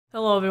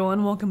Hello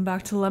everyone, welcome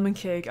back to Lemon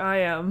Cake. I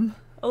am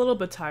a little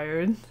bit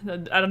tired. I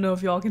don't know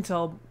if y'all can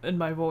tell in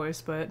my voice,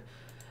 but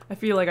I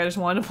feel like I just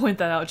wanted to point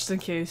that out just in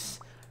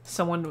case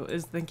someone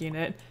is thinking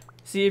it.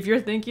 See, if you're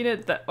thinking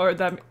it, or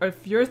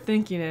if you're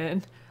thinking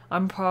it,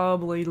 I'm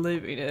probably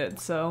living it,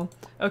 so...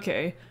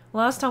 Okay,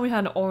 last time we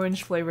had an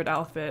orange flavored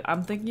outfit.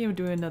 I'm thinking of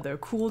doing another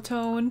cool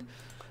tone.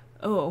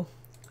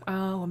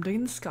 I'm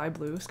digging the sky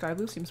blue. Sky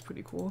blue seems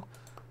pretty cool.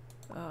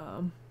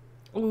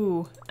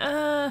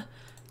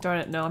 Darn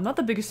it, no, I'm not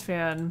the biggest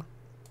fan.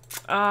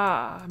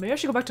 Maybe I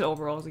should go back to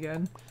overalls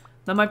again.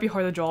 That might be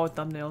hard to draw with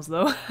thumbnails,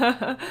 though.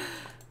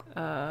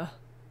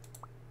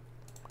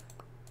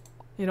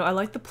 You know, I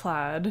like the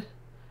plaid.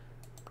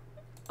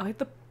 I like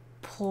the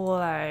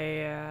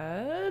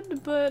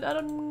plaid, but I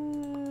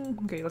don't...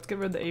 Okay, let's get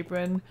rid of the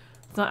apron.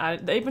 It's not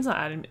adding... The apron's not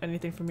adding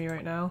anything for me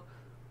right now.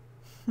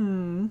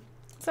 Is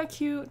that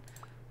cute?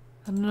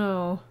 I don't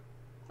know.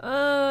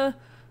 Blue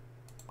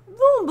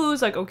and blue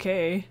is like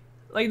okay.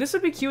 Like, this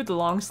would be cute with the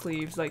long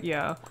sleeves, like,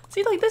 yeah.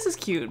 See, like, this is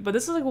cute, but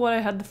this is, like, what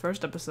I had the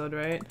first episode,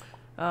 right?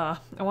 I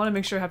want to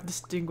make sure I have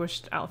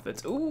distinguished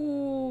outfits.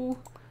 Ooh.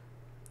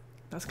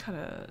 That's kind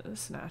of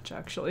snatch,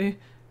 actually.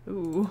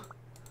 Ooh.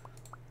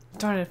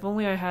 Darn it, if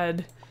only I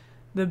had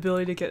the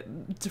ability to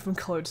get different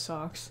colored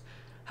socks.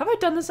 Have I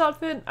done this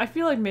outfit? I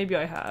feel like maybe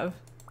I have.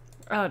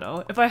 I don't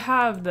know. If I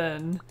have,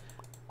 then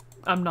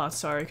I'm not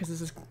sorry, because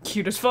this is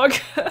cute as fuck.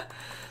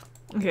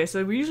 Okay,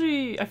 so we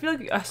usually- I feel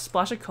like a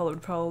splash of color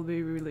would probably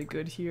be really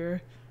good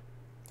here.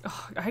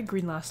 Oh, I had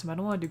green last time, I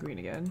don't want to do green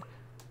again.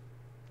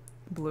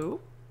 Blue?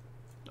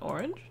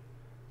 Orange?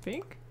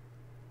 Pink?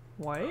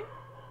 White?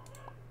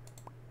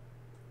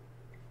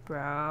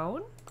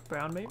 Brown?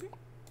 Brown maybe?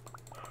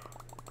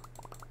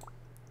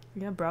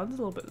 Yeah, brown's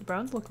a little bit-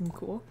 brown's looking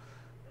cool.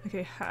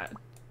 Okay, hat.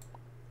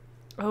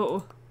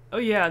 Oh. Oh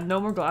yeah,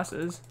 no more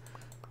glasses.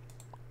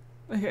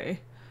 Okay.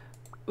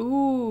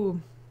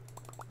 Ooh.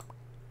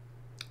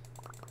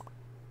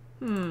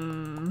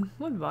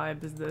 What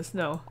vibe is this?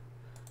 No.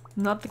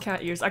 Not the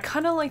cat ears. I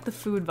kind of like the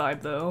food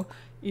vibe though.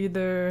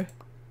 Either...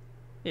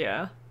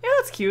 Yeah. Yeah,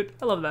 that's cute.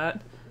 I love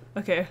that.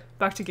 Okay,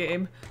 back to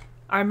game.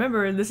 I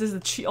remember this is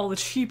all the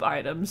cheap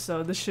items,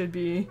 so this should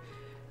be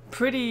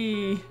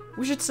pretty...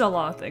 We should sell a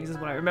lot of things is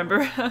what I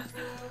remember.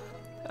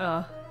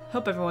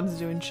 Hope everyone's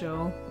doing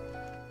chill.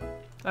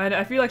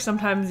 I feel like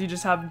sometimes you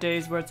just have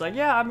days where it's like,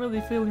 yeah, I'm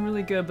really feeling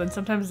really good, but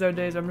sometimes there are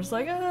days where I'm just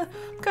like, I'm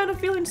kind of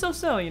feeling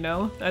so-so, you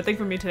know? I think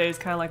for me today is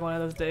kind of like one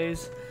of those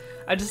days.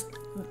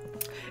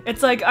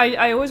 It's like,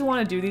 I always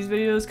want to do these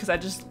videos because I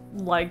just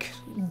like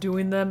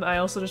doing them. I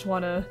also just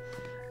want to,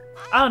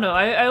 I don't know,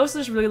 I also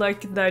just really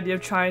like the idea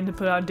of trying to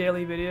put out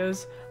daily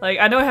videos. Like,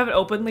 I know I haven't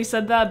openly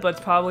said that, but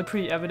it's probably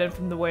pretty evident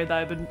from the way that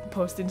I've been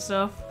posting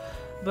stuff.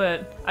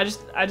 But I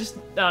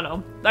don't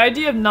know. The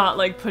idea of not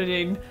like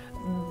putting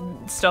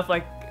stuff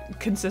like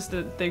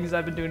consistent things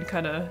I've been doing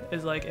kind of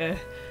is like eh.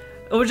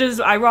 Which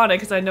is ironic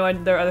because I know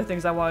there are other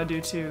things I want to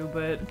do too,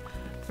 but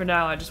for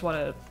now I just want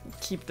to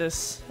keep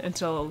this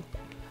until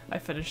I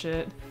finish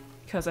it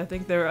because I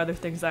think there are other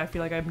things that I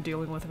feel like I'm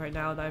dealing with right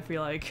now that I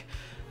feel like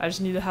I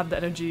just need to have the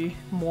energy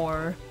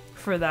more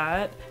for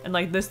that, and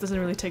like this doesn't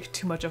really take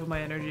too much of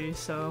my energy,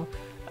 so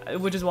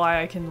which is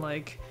why I can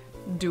like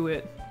do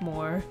it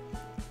more.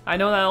 I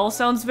know that all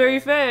sounds very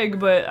vague,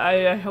 but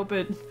I hope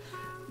it...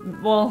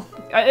 Well,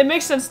 it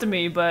makes sense to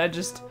me, but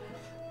just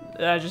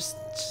a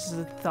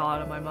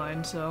thought in my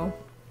mind, so...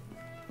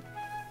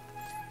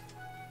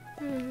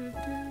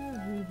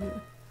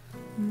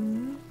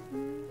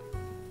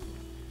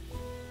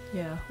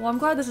 Yeah, well I'm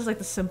glad this is like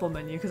the simple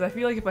menu, because I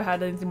feel like if I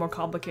had anything more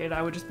complicated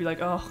I would just be like,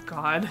 oh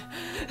god.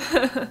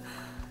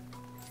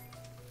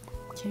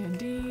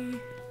 Candy...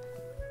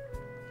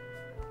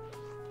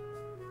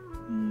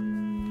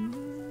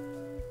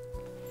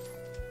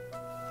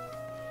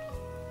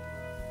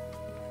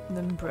 And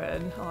then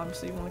bread.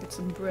 Obviously you want to get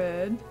some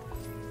bread.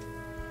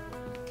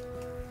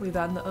 Leave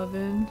that in the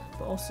oven,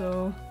 but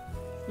also,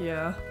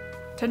 yeah.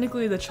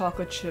 Technically the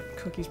chocolate chip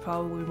cookie's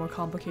probably more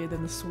complicated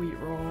than the sweet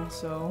roll,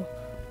 so...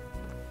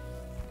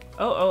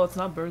 Oh, let's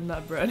not burn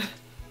that bread.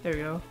 There we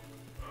go.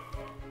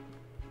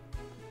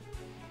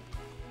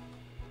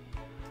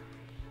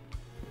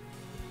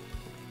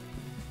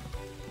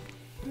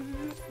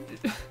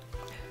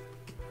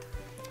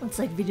 It's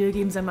like video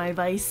games are my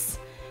vice.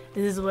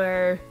 This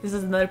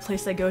is another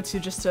place I go to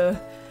just to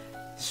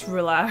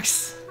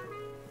relax.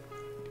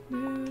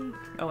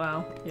 Oh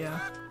wow, yeah.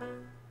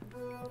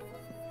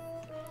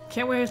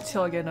 Can't wait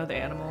until I get another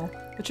animal.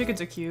 The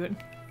chickens are cute.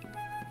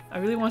 I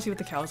really want to see what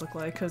the cows look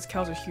like, because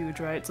cows are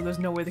huge, right? So there's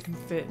no way they can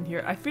fit in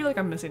here. I feel like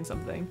I'm missing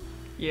something.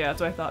 Yeah,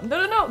 that's what I thought.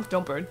 No!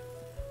 Don't burn.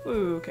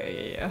 Ooh,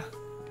 okay, yeah.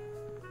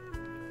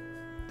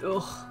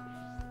 Ugh.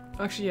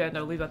 Actually, yeah,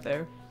 no, leave that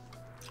there.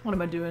 What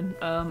am I doing?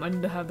 I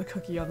need to have the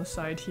cookie on the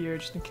side here,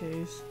 just in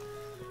case.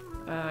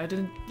 I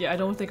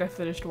don't think I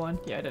finished one.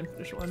 Yeah, I didn't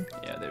finish one.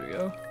 Yeah, there we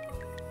go.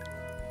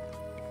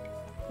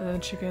 And then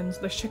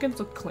the chickens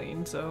look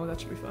clean, so that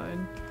should be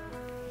fine.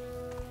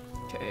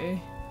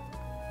 Okay.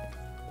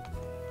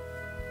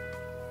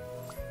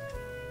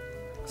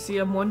 See,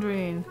 I'm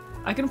wondering,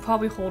 I can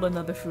probably hold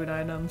another food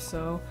item,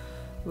 so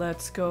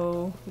let's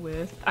go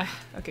with...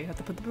 okay, have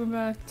to put the broom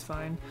back, it's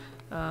fine.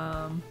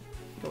 Go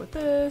with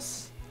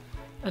this.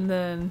 And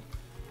then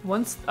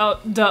once... oh,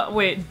 duh,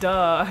 wait,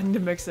 duh. I need to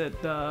mix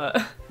it, duh.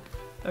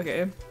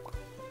 Okay.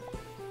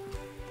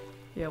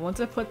 Yeah, once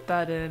I put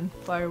that in,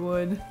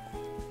 firewood,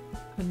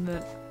 and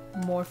then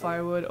more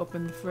firewood,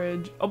 open the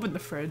fridge,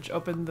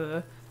 open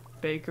the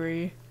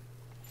bakery.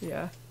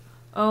 Yeah.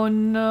 Oh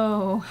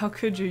no, how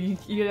could you?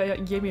 You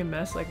gave me a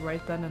mess like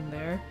right then and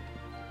there.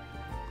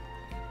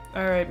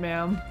 Alright,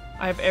 ma'am.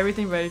 I have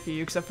everything ready for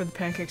you except for the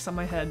pancakes on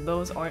my head.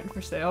 Those aren't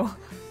for sale.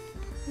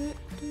 There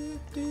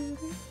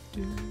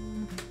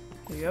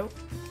you go.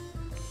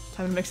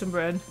 Time to make some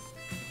bread.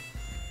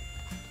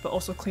 But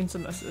also clean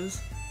some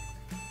messes.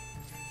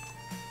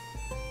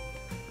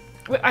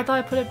 Wait, I thought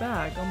I put it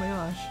back. Oh my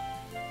gosh.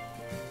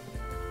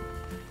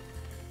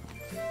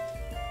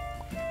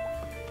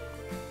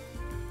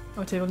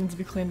 Oh, table needs to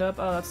be cleaned up?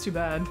 Oh, that's too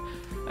bad.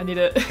 I need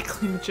to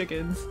clean the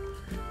chickens.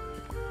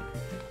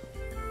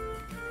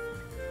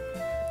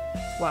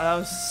 Wow, that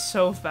was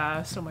so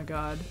fast. Oh my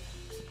god.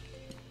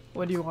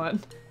 What do you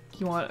want?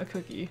 You want a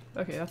cookie?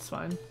 Okay, that's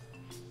fine.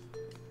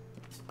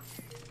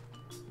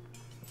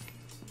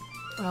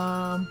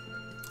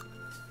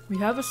 We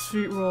have a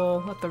sweet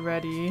roll at the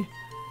ready.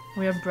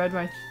 We have bread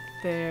right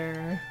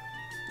there.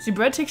 See,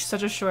 bread takes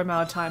such a short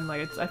amount of time,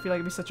 like, I feel like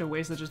it'd be such a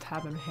waste to just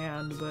have in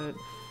hand, but...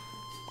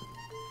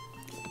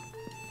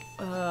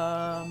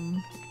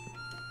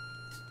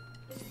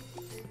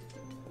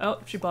 Oh,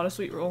 she bought a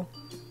sweet roll.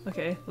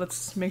 Okay,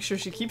 let's make sure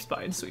she keeps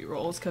buying sweet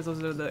rolls, because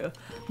those are the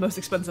most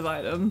expensive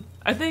item.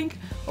 I think,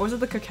 or was it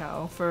the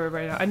cacao for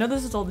right now? I know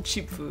this is all the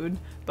cheap food,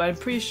 but I'm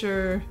pretty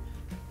sure...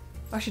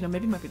 Actually, no,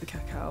 maybe it might be the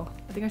cacao.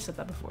 I think I said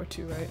that before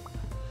too, right?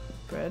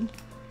 Bread?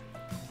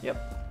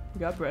 Yep, we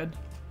got bread.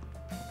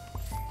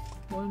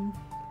 One.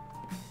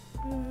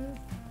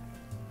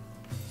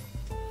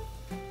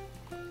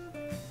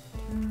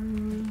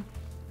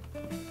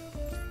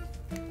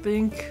 I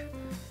think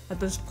at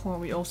this point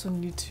we also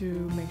need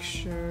to make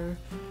sure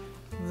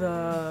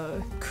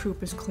the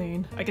coop is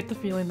clean. I get the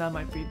feeling that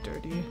might be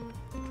dirty.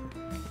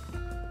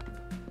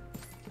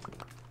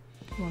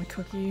 You want a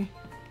cookie?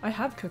 I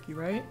have cookie,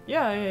 right?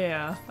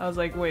 Yeah. I was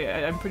like, wait,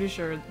 I'm pretty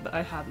sure that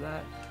I have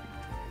that.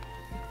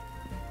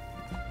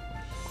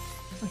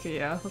 Okay,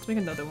 yeah, let's make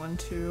another one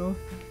too.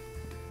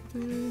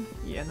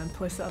 Yeah, and then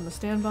place that on the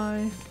standby.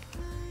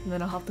 And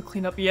then I'll have to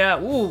clean up. Yeah,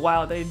 ooh,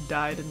 wow, they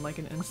died in like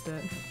an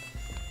instant.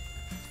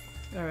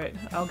 Alright,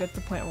 I'll get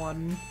the plant water.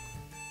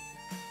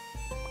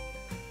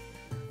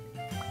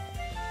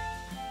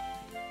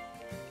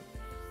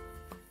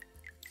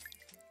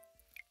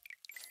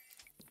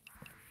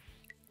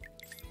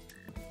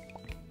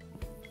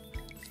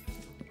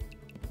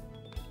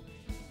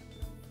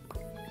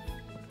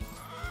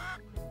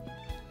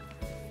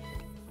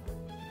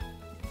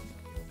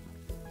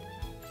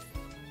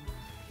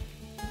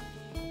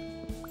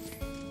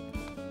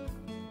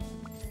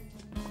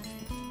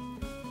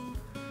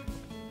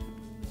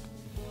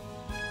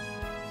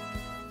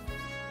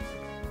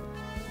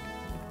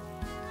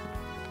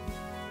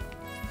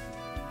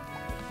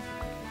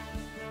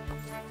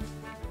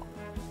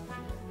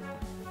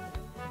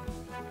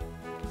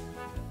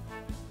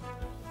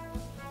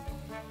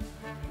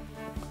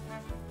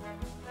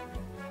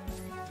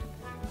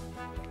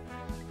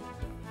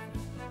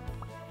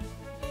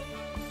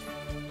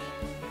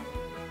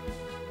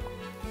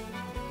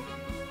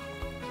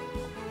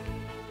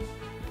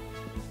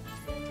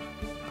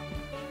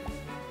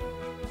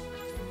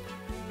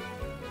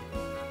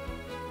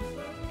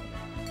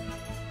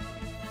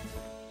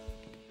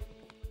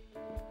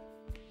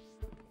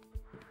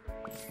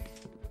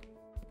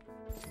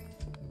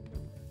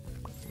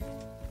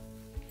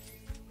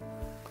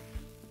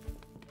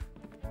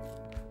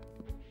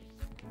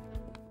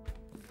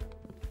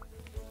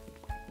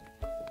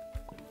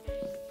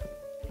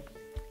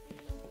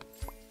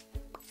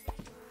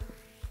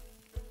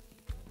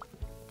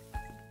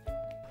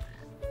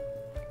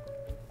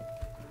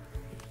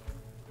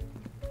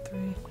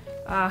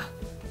 Ah.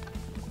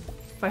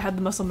 If I had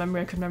the muscle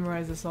memory, I could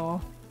memorize this all.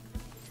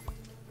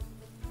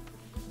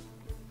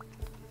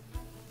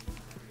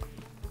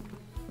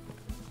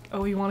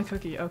 Oh, you want a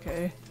cookie?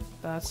 Okay.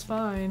 That's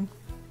fine.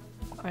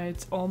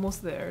 It's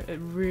almost there. It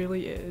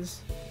really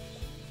is.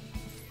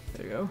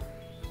 There you go.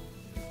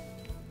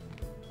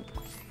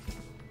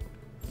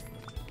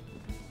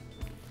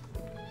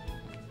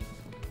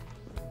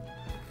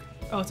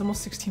 Oh, it's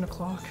almost 16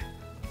 o'clock.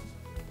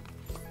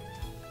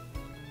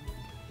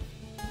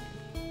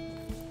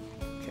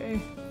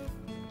 Okay.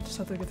 Just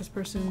have to get this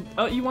person-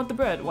 Oh, you want the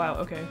bread! Wow,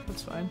 okay,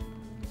 that's fine.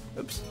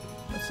 Oops.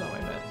 That's not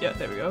what I meant. Yeah,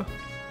 there we go.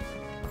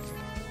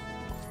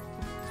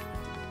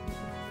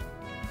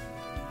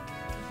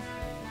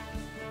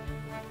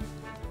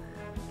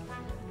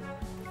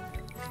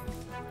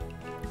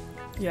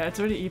 Yeah, it's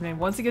already evening.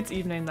 Once it gets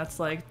evening, that's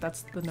like,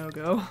 that's the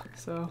no-go,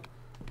 so.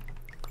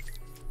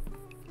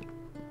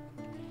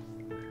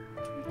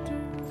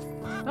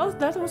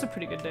 That was a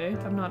pretty good day.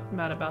 I'm not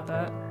mad about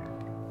that.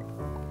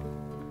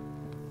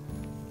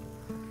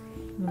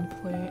 And then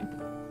plate.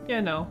 Yeah,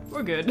 no,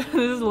 we're good. This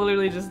is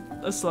literally just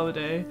a slow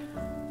day.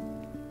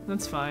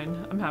 That's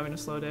fine. I'm having a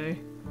slow day.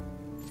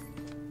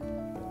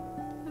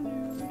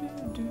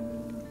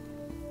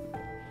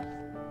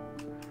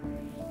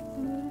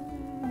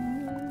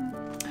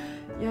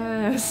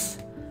 Yes!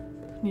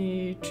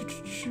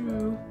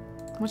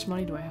 How much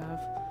money do I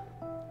have?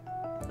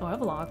 Oh, I have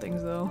a lot of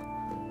things though.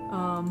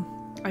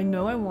 I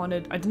know I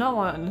did not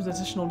want an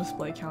additional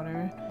display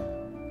counter.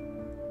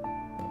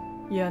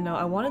 Yeah, no,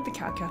 I wanted the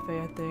cat cafe,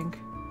 I think.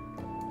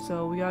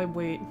 So we gotta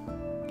wait,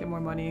 get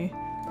more money.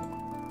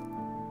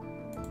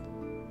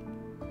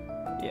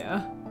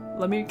 Yeah.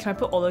 Can I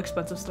put all the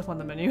expensive stuff on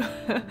the menu?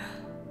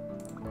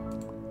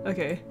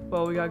 Okay,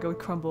 well we gotta go with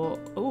crumble.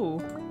 Oh,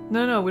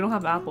 no, we don't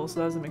have apples, so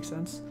that doesn't make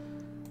sense.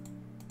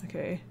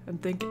 Okay,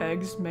 and think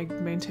eggs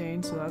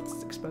maintain, so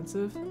that's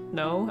expensive.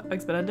 No,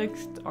 eggs Benedict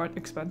aren't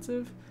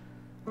expensive.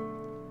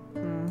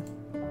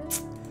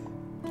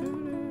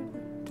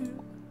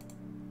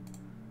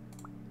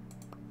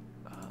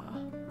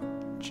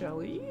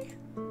 Jelly?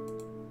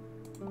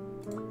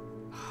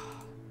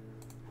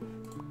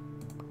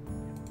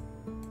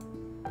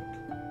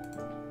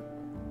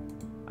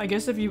 I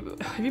guess if you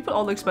put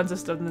all the expensive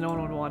stuff, then no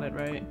one would want it,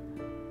 right?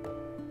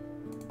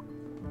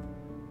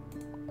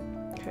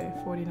 Okay,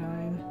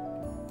 49.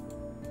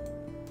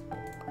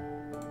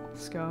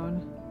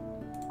 Scone.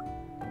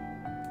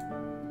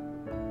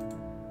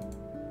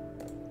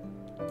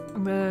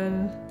 And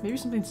then maybe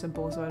something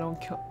simple so I don't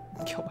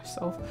kill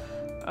myself.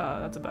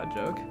 That's a bad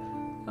joke.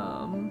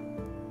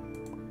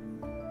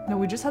 No,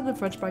 we just had the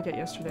French baguette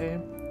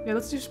yesterday. Yeah,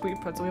 let's do sweet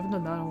pretzel. We haven't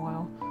done that in a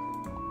while.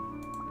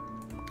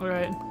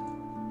 Alright.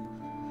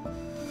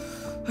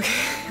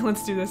 Okay,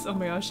 let's do this. Oh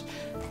my gosh.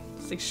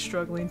 It's like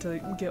struggling to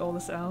get all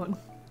this out.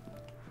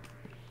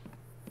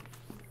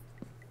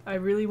 I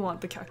really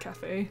want the cat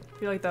cafe. I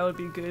feel like that would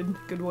be a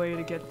good way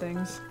to get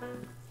things.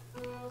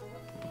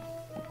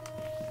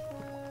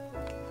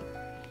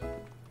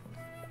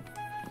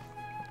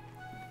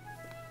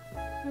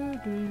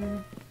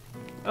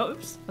 Oh,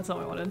 oops. That's not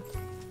what I wanted.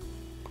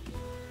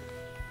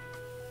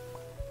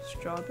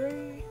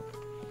 Strawberry.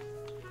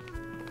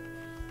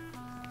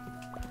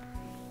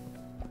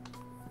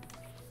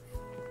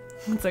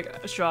 It's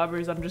like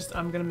strawberries.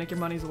 I'm gonna make your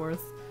money's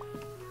worth.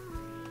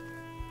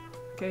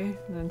 Okay,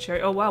 and then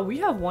cherry. Oh wow, we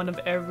have one of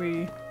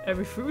every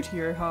fruit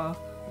here, huh?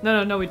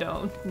 No, we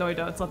don't. No, we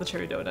don't. It's not the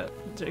cherry donut.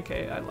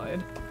 JK, I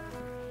lied.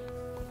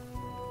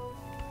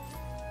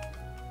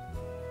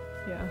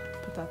 Yeah,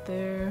 put that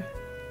there.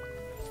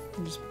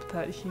 And just put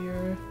that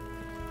here.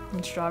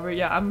 And strawberry.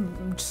 Yeah,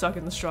 I'm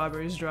sucking the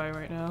strawberries dry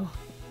right now.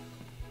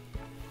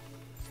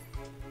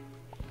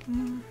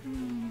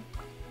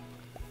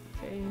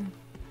 Okay.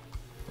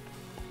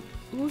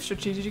 Ooh,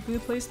 strategically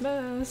placed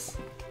mess.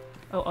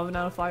 Oh, oven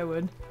out of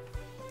firewood.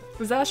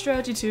 Was that a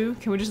strategy too?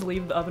 Can we just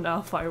leave the oven out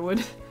of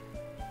firewood?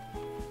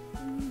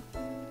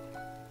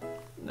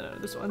 No,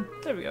 this one.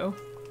 There we go.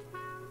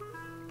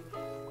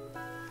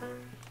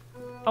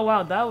 Oh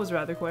wow, that was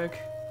rather quick.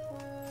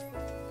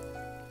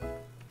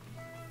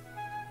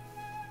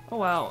 Oh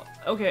wow.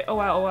 Okay, oh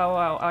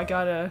wow. I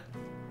gotta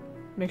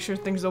make sure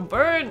things don't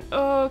burn.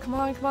 Oh, come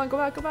on, go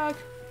back.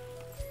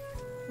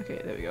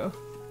 Okay, there we go.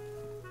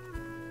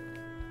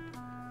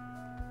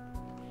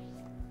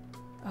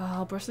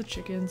 I'll brush the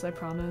chickens, I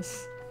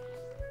promise.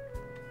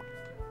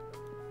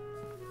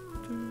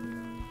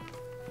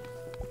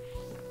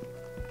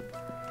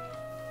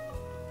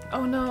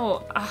 Oh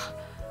no!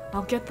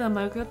 I'll get them,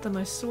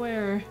 I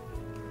swear.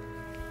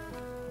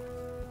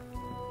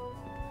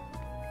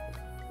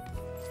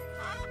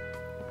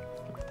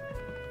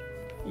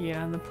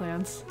 Yeah, and the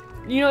plants.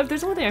 You know, if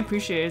there's one thing I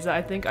appreciate is that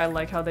I think I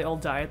like how they all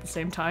die at the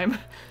same time.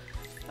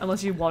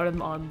 Unless you water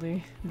them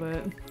oddly,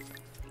 but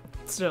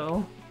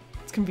still.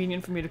 It's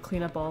convenient for me to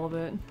clean up all of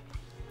it.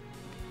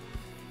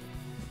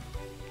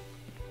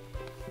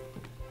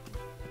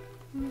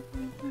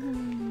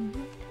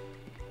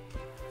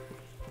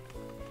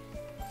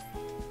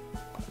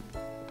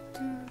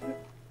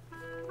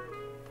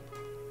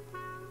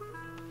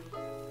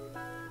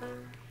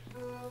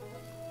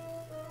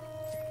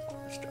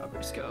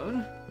 Strawberry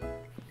scone.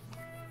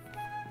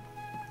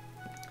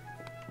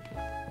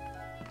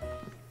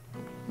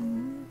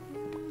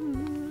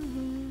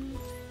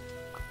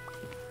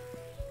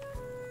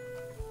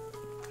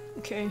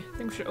 Okay, I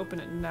think we should open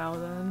it now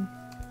then.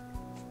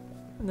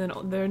 And then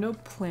there are no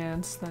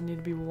plants that need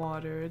to be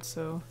watered,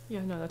 so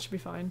yeah, no, that should be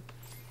fine.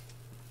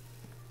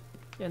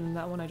 Yeah, and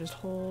that one I just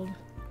hold.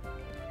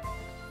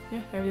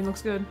 Yeah, everything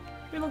looks good.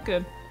 We look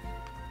good.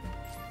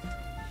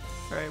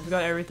 Alright, we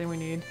got everything we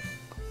need.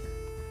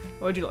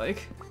 What would you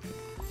like?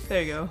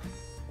 There you go.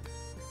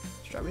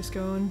 Strawberry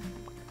scone.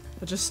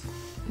 I'll just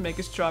make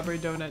a strawberry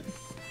donut.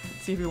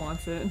 See if he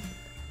wants it.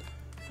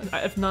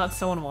 If not,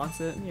 someone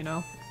wants it, you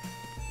know?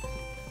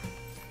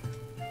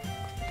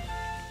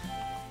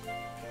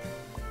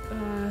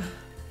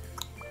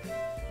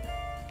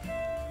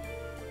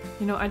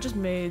 You know, I just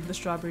made the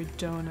strawberry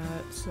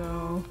donut,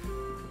 so...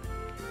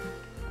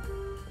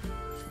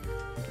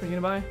 Are you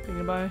gonna buy? Are you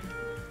gonna buy?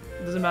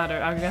 Doesn't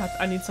matter.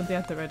 I need something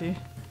at the ready.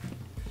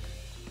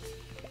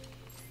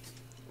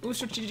 Ooh,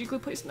 strategically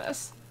placed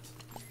mess.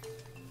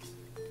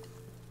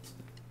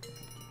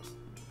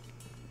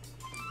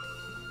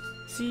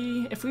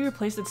 See, if we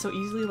replaced it so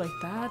easily like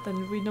that,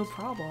 then we'd no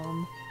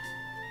problem.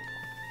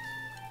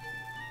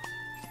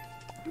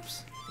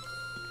 Oops.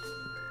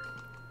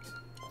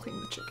 Clean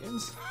the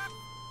chickens.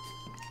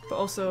 But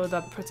also,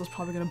 that pretzel's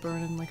probably gonna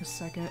burn in like a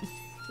second.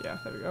 Yeah,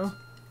 there we go.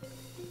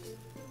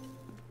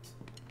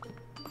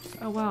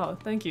 Oh wow,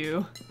 thank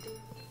you.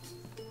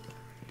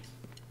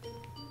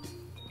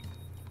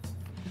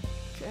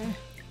 Okay.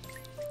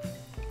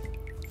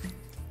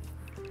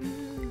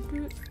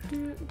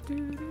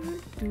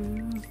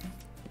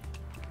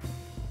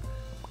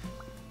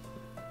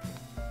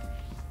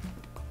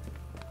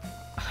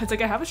 It's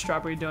like I have a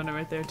strawberry donut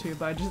right there too,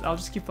 but I'll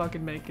just keep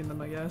fucking making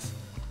them, I guess.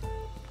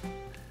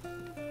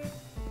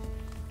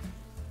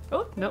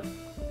 Oh, nope.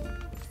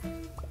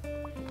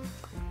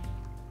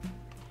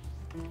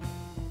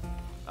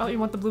 Oh, you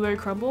want the blueberry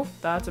crumble?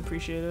 That's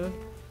appreciated.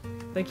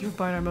 Thank you for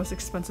buying our most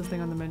expensive thing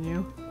on the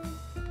menu.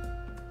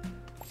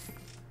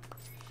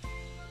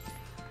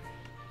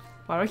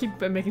 Why do I keep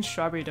making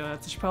strawberry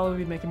donuts? I should probably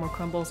be making more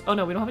crumbles. Oh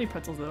no, we don't have any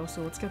pretzels though,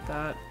 so let's get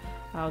that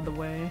out of the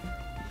way.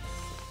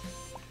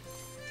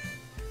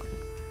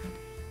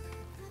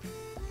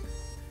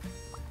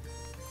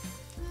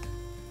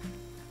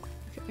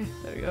 Okay,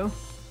 there we go.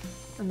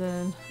 And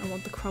then I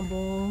want the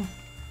crumble.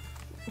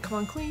 Come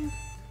on, clean.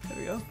 There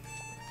we go.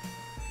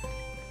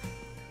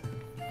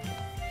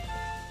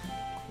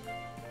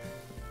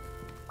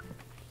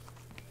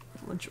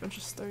 Lunch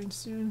is starting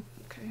soon.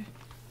 Okay,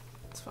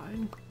 it's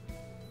fine.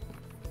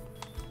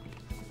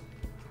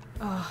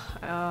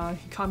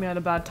 He caught me at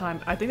a bad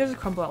time. I think there's a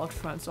crumble out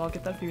front, so I'll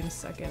get that for you in a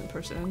second,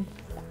 person.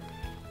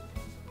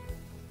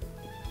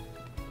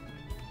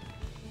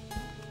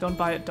 Don't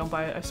buy it, don't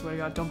buy it, I swear to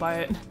God, don't buy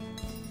it.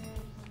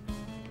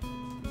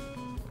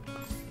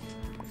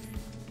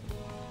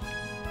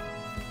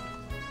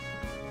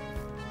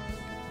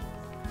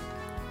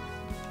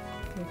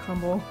 Okay,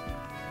 crumble.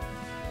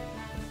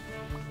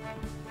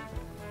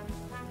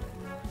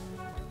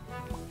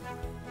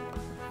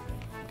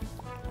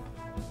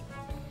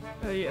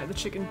 Yeah, the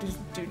chicken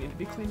do need to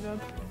be cleaned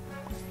up.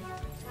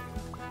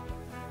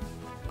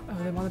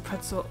 Oh, they want a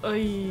pretzel.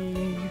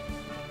 Oy.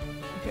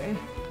 Okay.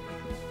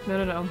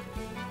 No.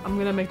 I'm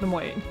gonna make them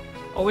wait.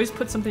 Always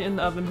put something in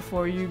the oven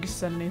before you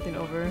send anything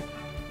over.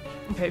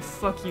 Okay,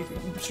 fuck you,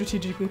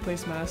 strategically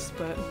placed mess,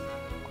 but...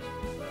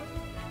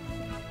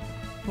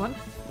 Come on,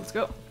 let's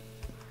go.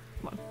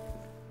 Come on.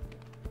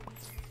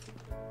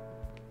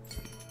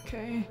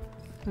 Okay,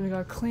 then we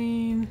gotta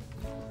clean.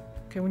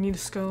 Okay, we need a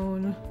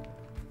scone.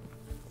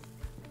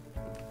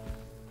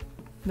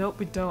 Nope,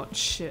 we don't.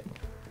 Shit.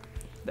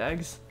 The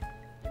eggs.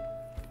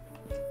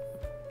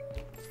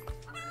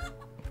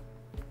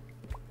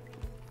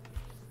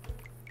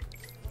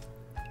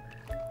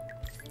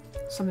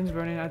 Something's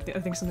burning. I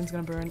think something's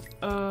gonna burn.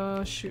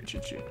 Shoot.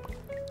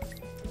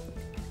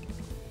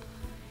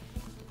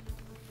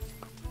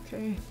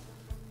 Okay.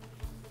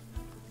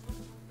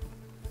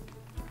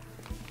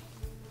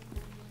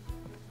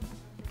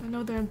 I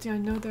know they're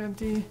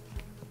empty.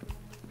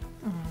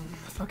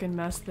 Fucking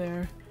mess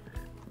there.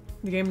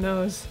 The game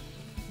knows.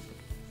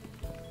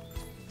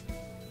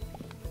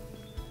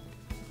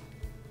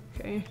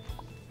 Okay.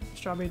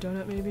 Strawberry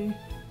donut, maybe?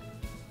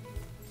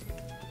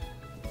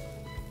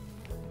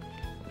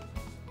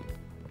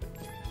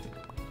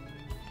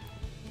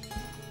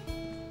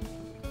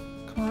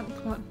 Come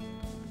on.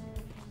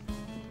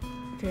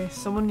 Okay,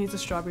 someone needs a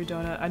strawberry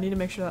donut. I need to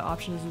make sure that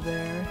option is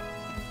there.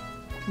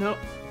 Nope.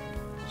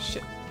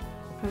 Shit.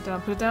 Put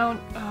it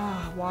down.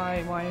 Ah,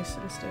 why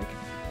Cynistic?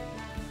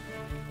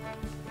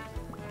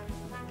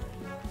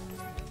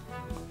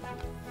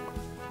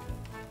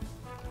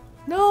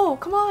 No,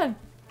 come on!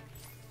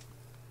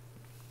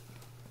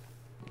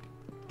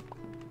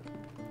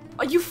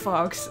 Oh, you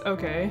fucks.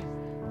 Okay.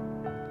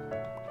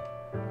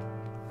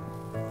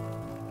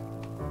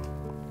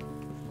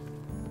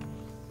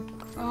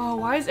 Oh,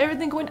 why is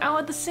everything going out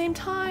at the same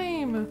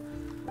time?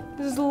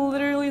 This is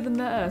literally the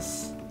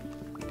mess.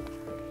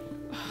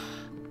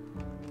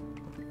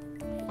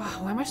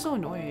 Wow, why am I so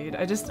annoyed?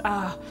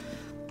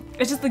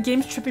 It's just the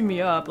game's tripping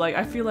me up. Like,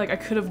 I feel like I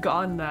could have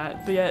gotten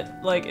that, but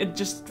yet, like, it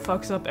just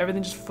fucks up.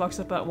 Everything just fucks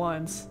up at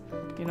once.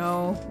 You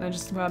know? And it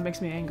just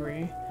makes me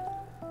angry.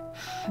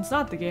 It's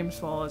not the game's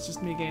fault, it's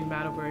just me getting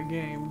mad over a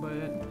game,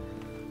 but...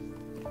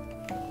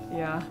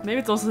 Yeah. Maybe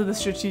it's also the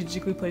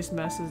strategically placed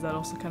messes that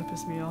also kind of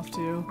piss me off,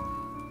 too.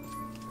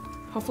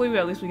 Hopefully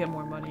at least we get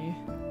more money.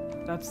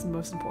 That's the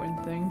most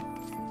important thing.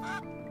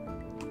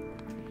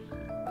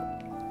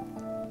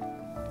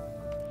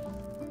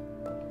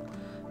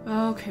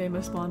 Okay,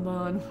 Miss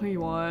Bonbon, what do you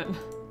want?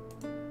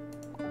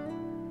 A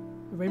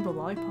rainbow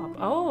lollipop.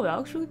 Oh, that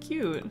looks really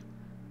cute.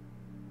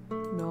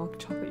 Milk,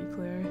 chocolate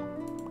eclair.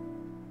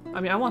 I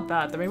mean, I want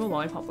that. The rainbow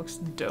lollipop looks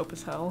dope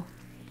as hell.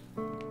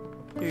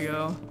 Here you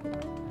go.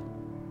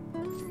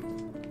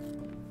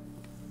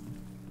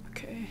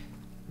 Okay.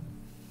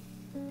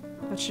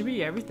 That should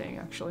be everything,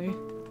 actually.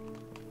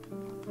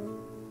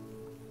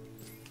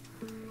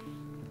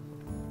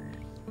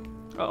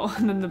 Oh,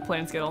 and then the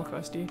plants get all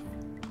crusty.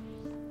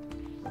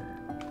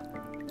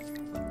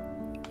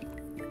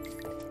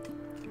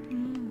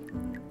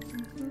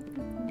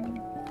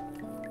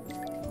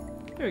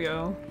 There we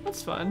go.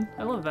 That's fun.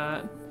 I love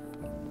that.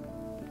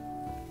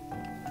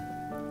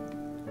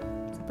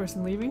 Is the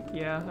person leaving?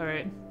 Yeah,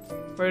 alright.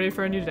 Ready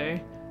for a new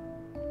day.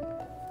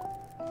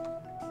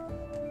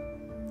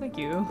 Thank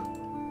you.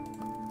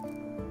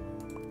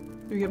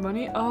 Do we get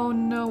money? Oh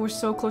no, we're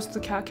so close to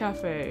the cat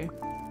cafe.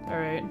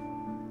 Alright.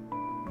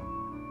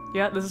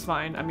 Yeah, this is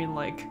fine. I mean,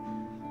 like,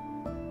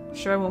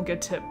 sure I won't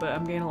get tipped, but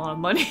I'm getting a lot of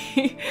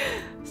money.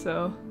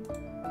 So.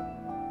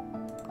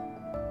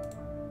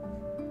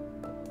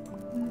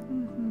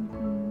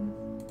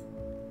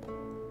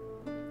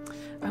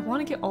 I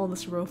want to get all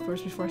this row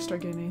first before I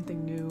start getting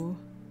anything new.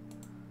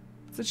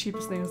 It's the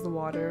cheapest thing is the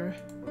water.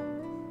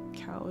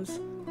 Cows.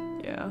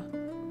 Yeah.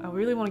 I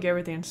really want to get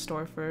everything in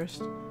store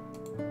first.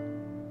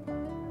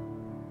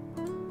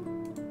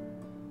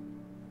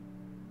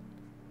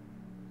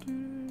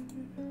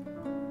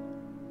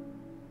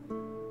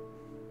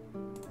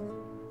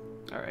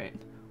 Alright.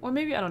 Or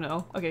maybe, I don't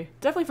know. Okay,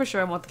 definitely for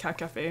sure I want the cat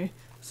cafe.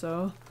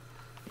 So.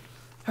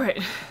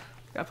 Alright.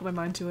 Gotta put my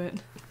mind to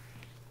it.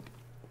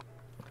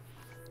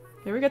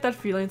 You ever get that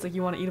feeling it's like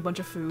you want to eat a bunch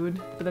of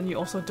food, but then you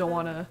also don't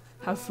want to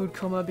have food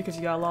coma because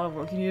you got a lot of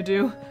work you need to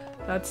do?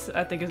 That's,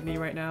 I think, is me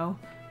right now.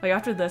 Like,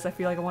 after this, I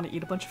feel like I want to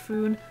eat a bunch of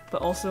food,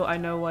 but also I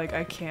know, like,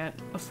 I can't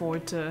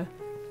afford to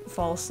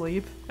fall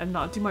asleep and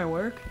not do my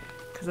work.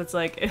 Because it's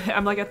like,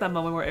 I'm like at that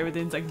moment where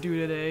everything's like due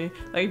today.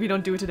 Like, if you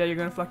don't do it today, you're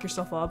gonna fuck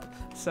yourself up.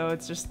 So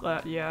it's just,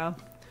 yeah.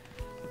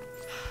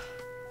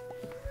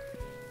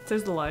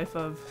 It's the life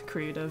of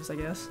creatives, I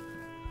guess.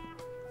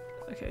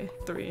 Okay,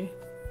 3.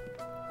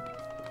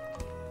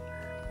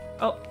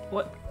 Oh,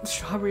 what? The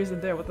strawberry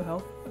isn't there, what the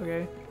hell?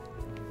 Okay.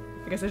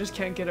 I guess I just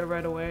can't get it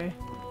right away.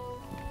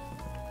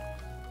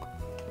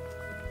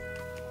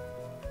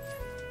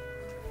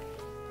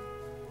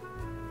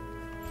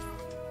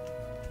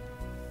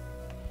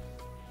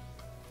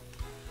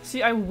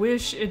 See, I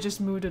wish it just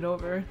moved it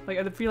over. Like,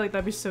 I feel like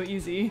that'd be so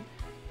easy.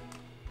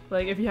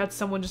 Like, if you had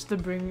someone just to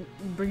bring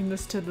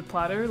this to the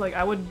platter, like,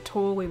 I would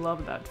totally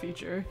love that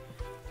feature.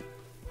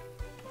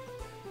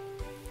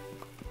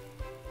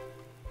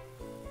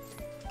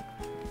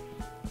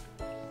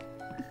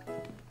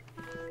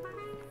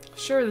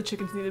 Sure, the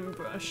chickens need to be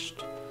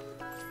brushed.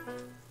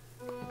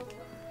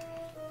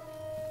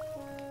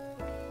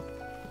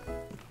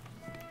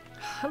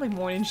 I like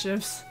morning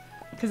shifts,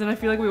 because then I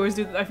feel like we always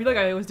do. I feel like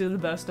I always do the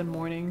best in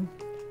morning.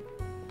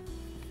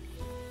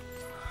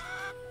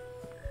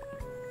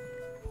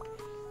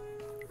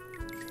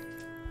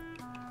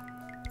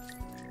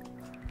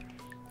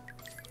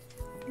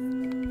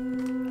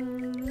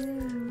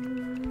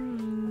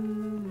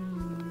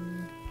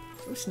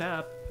 Oh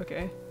snap!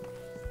 Okay.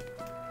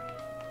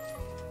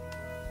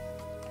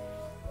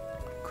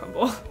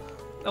 Crumble.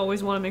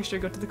 Always want to make sure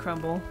to go to the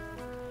crumble.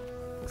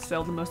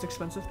 Sell the most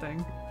expensive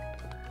thing.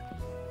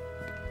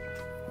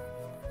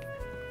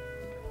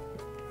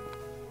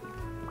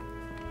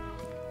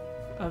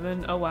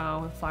 Oven. Oh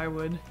wow,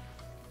 firewood.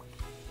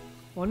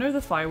 Wonder if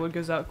the firewood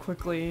goes out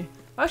quickly.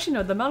 Actually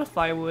no, the amount of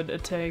firewood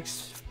it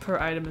takes per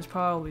item is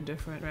probably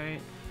different, right?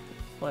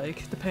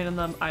 Like, depending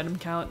on the item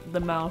count, the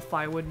amount of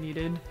firewood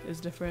needed is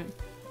different.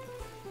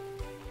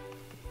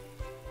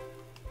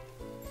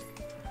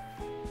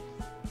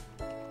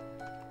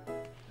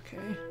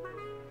 Okay.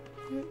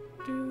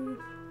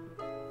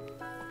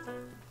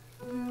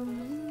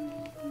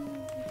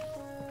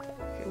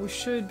 Okay, we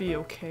should be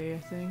okay, I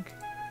think.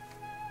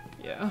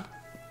 Yeah.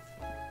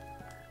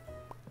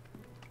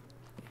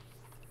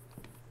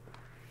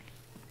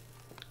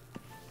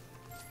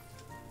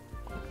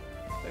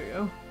 There you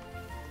go.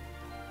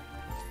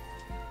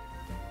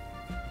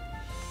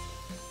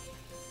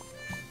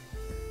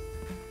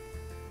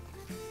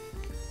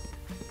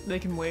 They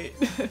can wait.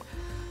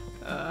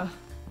 Oh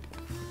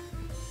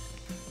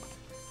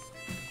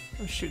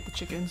shoot, the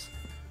chickens.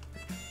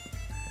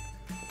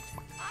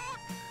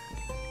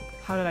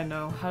 How did I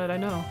know? How did I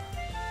know?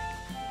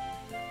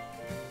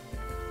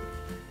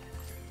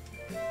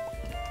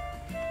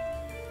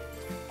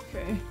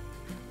 Okay.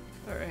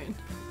 Alright.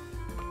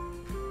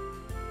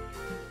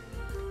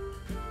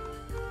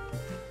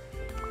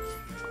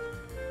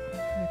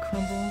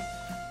 Crumble.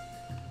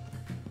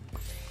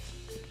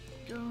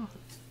 Go.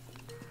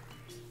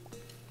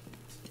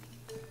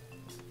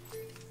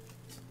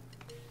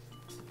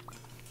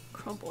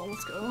 Crumble,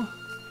 let's go.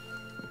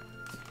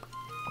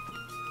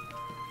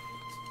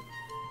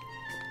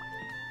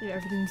 Yeah,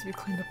 everything needs to be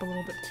cleaned up a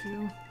little bit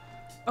too.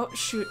 Oh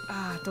shoot,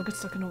 don't get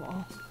stuck in a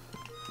wall.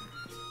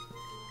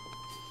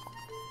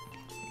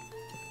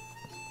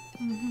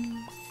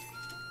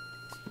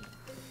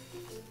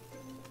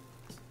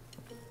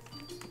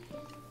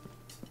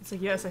 It's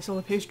like, yes, I sold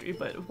a pastry,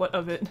 but what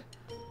of it?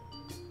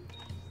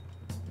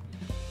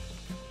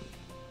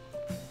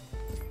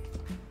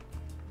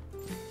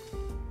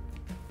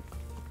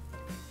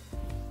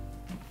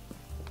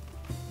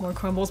 More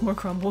crumbles, more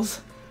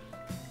crumbles.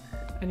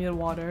 I need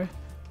water.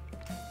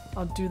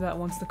 I'll do that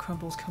once the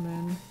crumbles come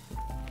in.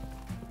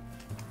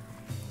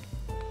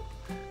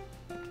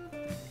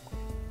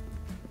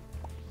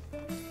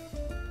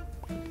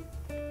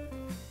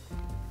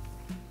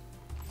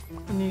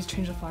 I need to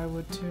change the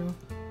firewood too,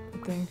 I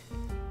think.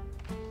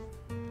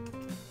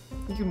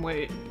 You can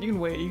wait. You can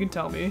wait. You can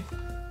tell me.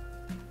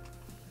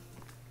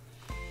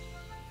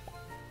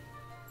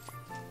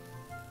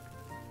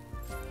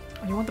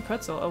 Oh, you want the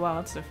pretzel? Oh wow,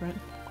 that's different.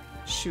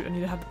 Shoot, I need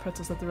to have the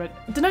pretzels at the ready.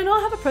 Did I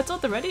not have a pretzel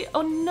at the ready?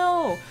 Oh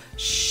no!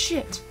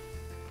 Shit!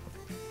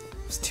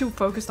 I was too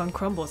focused on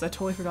crumbles. I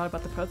totally forgot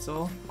about the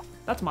pretzel.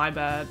 That's my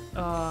bad.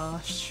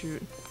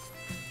 Shoot.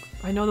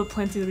 I know the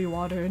plants need to be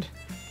watered.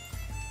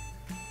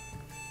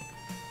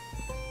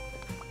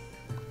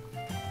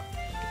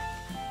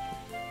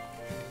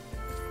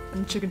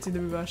 And chickens need to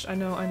be rushed. I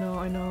know, I know,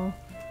 I know.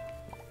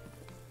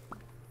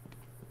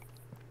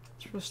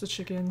 Let's rush the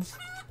chickens.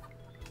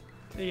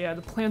 Yeah,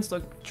 the plants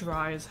look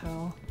dry as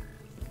hell.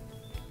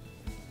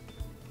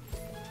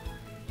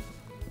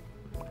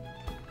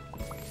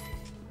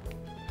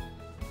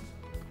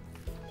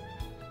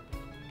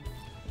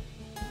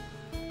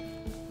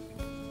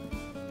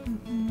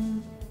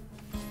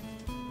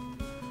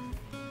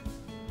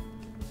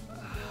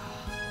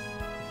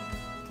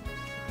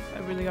 I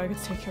really gotta get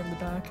to take care of the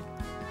back.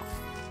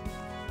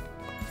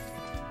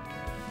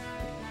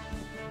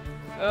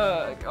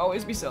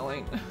 Always be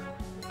selling.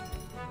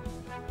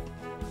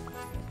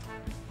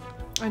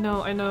 I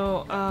know,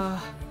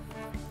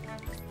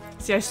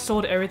 see, I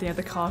sold everything at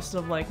the cost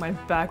of, like, my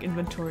back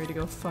inventory to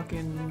go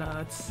fucking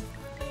nuts.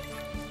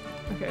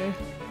 Okay.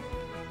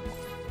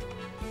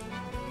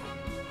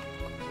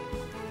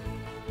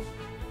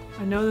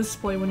 I know the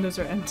display windows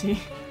are empty.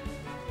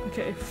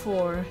 Okay,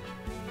 4.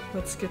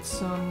 Let's get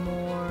some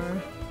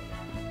more.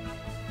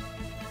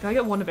 Gotta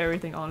get one of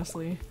everything,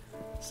 honestly.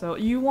 So,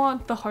 you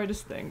want the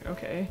hardest thing.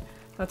 Okay,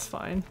 that's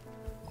fine.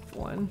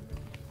 1.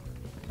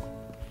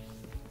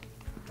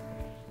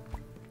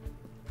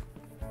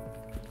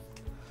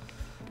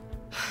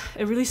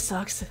 It really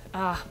sucks.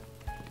 Ah.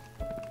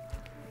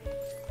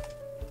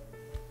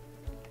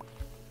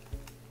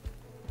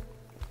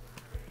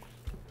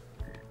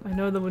 I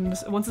know the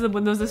windows- once the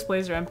Windows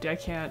displays are empty, I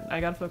can't. I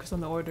gotta focus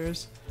on the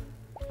orders.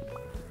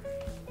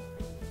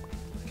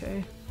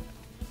 Okay.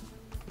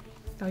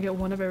 Gotta get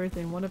one of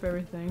everything, one of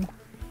everything.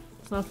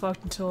 It's not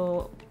fucked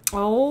until-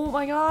 oh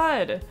my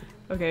god!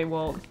 Okay,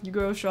 well, you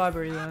grow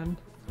strawberry then.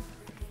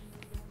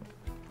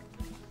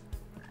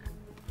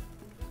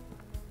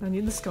 I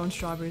need the scone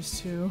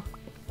strawberries too.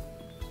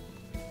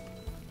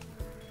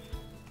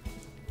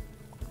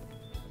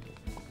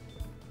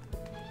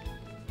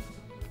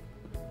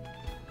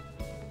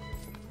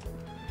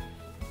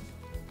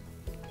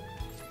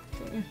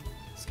 Okay,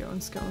 scone,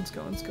 scone,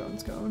 scone, scone,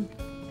 scone.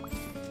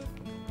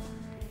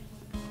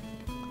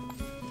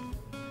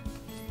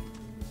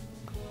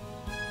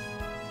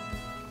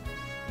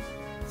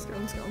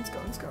 Scone, scone,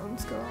 scone, scone,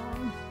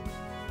 scone.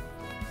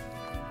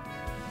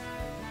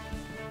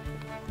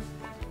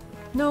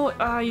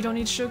 No, you don't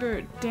need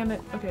sugar. Damn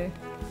it. Okay.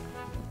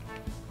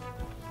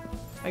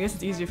 I guess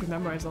it's easier if you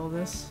memorize all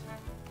this.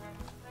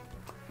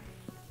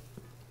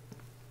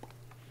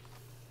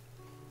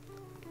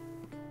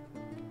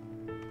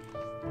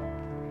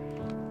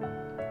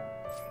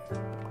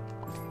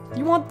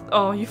 You want-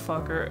 oh, you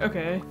fucker.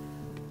 Okay.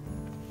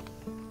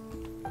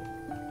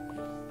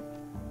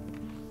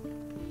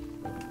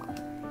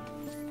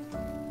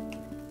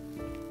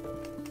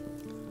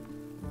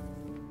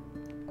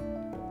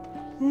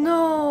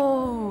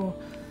 No!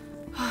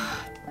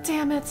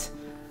 Damn it!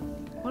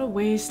 What a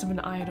waste of an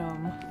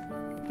item.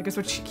 I guess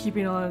we're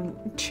keeping on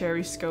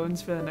cherry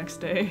scones for the next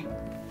day.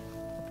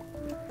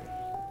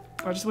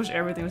 I just wish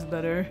everything was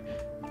better.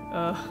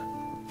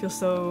 Feel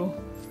so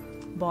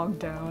bogged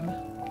down.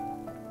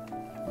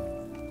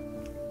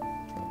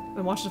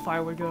 And watch the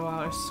firewood go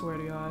out, I swear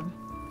to god.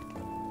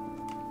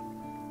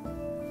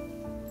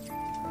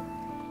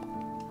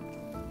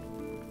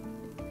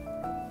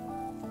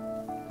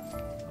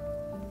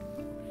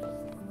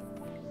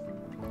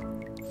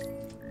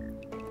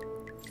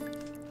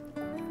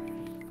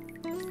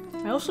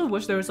 I also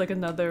wish there was like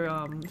another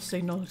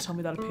signal to tell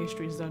me that a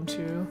pastry is done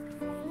too.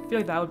 I feel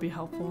like that would be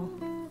helpful.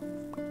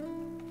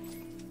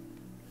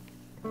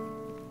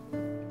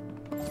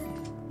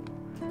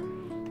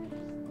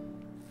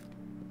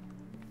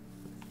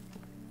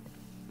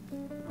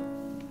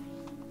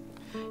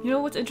 You know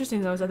what's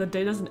interesting though is that the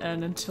day doesn't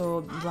end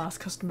until the last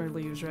customer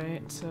leaves,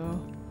 right? So...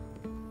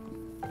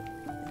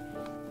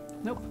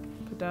 nope.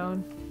 Put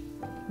down.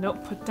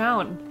 Nope, put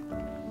down!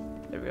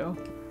 There we go.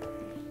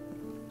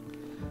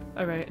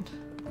 Alright,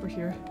 we're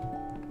here.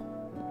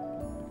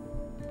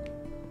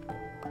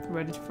 We're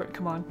ready for it,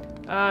 come on.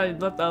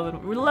 Let the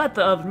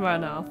oven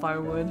run out,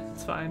 firewood,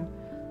 it's fine.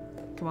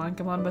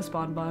 Come on, Miss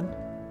Bonbon.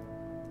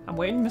 I'm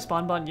waiting, Miss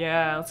Bonbon,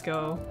 yeah, let's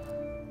go.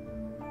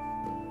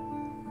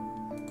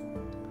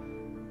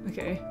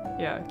 Okay,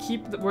 yeah,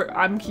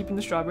 I'm keeping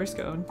the strawberry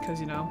scone, because,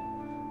 you know,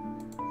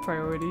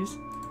 priorities.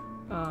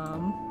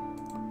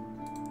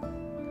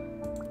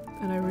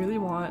 And I really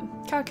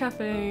want Cat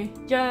Cafe.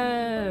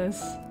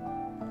 Yes!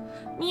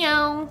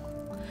 Meow!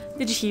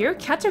 Did you hear?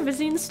 Cats are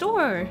visiting the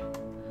store!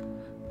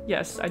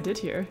 Yes, I did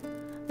hear.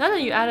 Now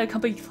that you added a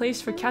company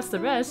place for cats to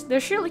rest, they'll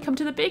surely come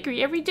to the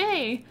bakery every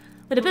day.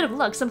 With a bit of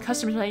luck, some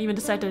customers might even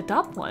decide to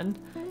adopt one.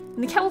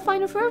 And the cat will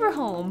find a forever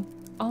home.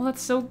 Oh,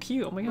 that's so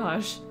cute. Oh my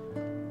gosh.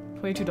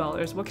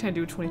 $22. What can I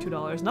do with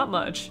 $22? Not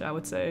much, I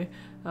would say.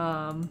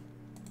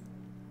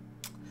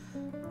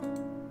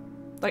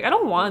 Like, I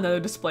don't want another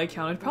display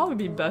counter. It'd probably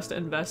be best to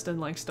invest in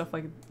like stuff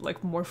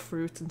like more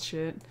fruits and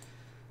shit.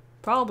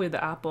 Probably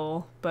the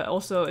apple, but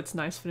also it's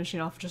nice finishing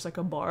off just like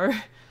a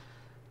bar.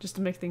 Just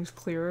to make things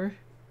clearer.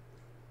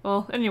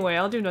 Well, anyway,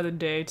 I'll do another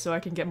day so I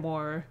can get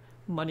more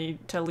money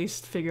to at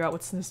least figure out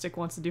what Cynistic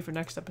wants to do for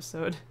next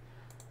episode.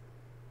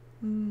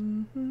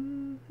 Yeah,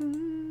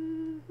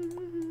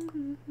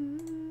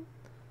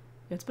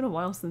 it's been a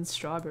while since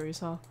strawberries,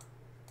 huh?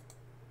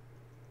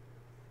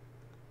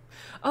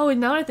 Oh,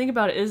 and now that I think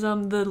about it, is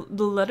the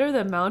letter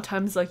the amount of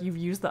times like you've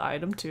used the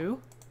item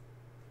too?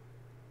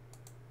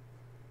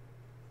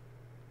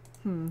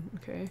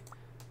 Okay.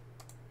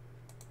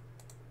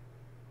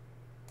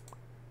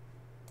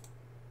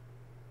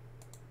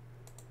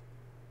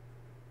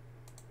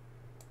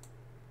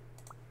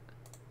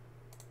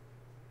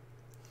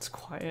 It's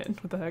quiet.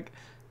 What the heck?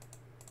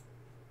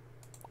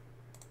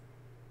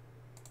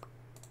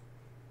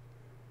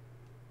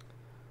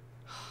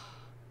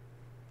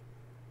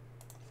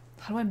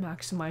 How do I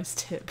maximize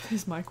tip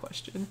is my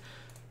question.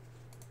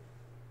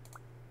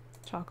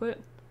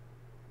 Chocolate?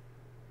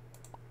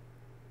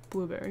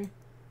 Blueberry.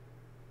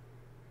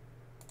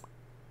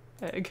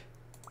 Egg.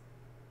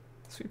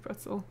 Sweet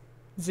pretzel.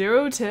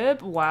 0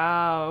 tip?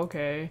 Wow,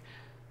 okay.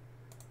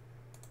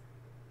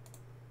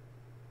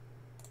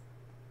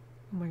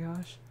 Oh my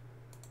gosh.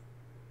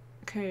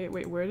 Okay,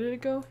 wait, where did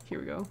it go? Here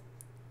we go.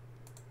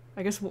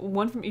 I guess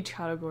one from each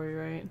category,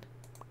 right?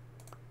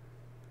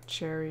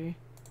 Cherry.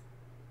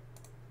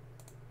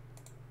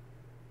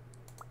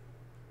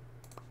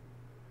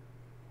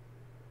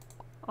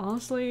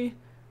 Honestly,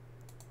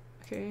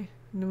 okay,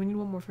 no, we need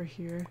one more for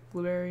here.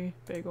 Blueberry,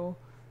 bagel.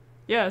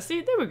 Yeah, see,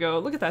 there we go.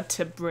 Look at that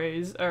tip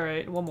raise.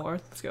 Alright, one more.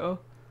 Let's go.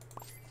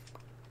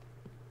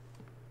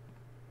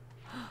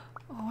 Oh,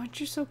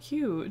 aren't you so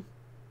cute?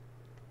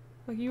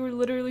 Like, you were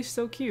literally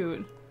so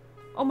cute.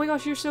 Oh my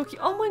gosh, you're so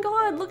cute. Oh my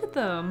god, look at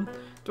them.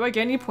 Do I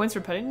get any points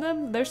for petting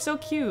them? They're so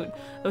cute.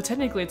 Though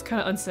technically, it's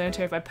kind of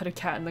unsanitary if I pet a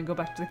cat and then go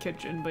back to the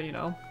kitchen, but you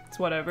know, it's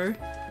whatever.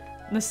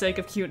 For the sake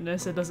of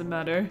cuteness, it doesn't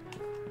matter.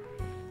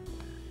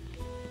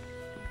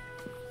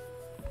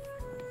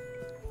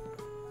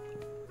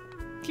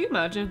 Can you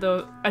imagine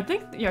though? I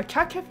think, yeah,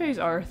 cat cafes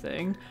are a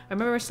thing. I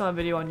remember I saw a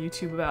video on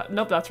YouTube about-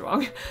 nope, that's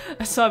wrong.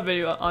 I saw a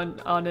video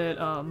on it,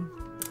 on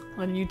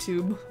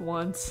YouTube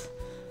once.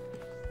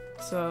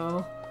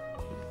 So...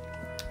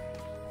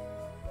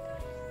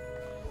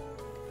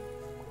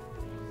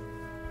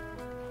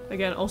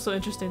 Again, also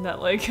interesting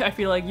that, like, I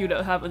feel like you'd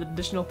have an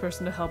additional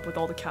person to help with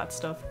all the cat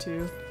stuff,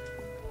 too.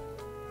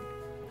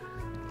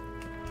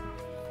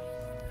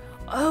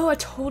 Oh, I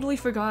totally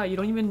forgot. You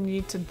don't even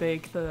need to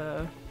bake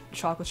the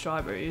chocolate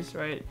strawberries,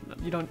 right?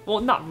 You don't- well,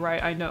 not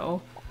right, I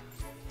know.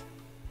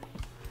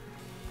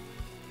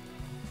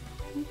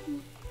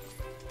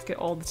 Let's get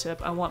all the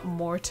tip. I want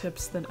more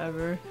tips than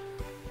ever.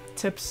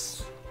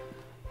 Tips...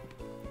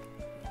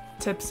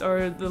 Tips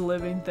are the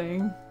living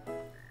thing.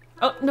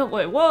 Oh, no,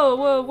 wait, whoa,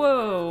 whoa,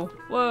 whoa,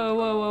 whoa,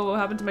 whoa, whoa, what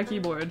happened to my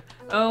keyboard?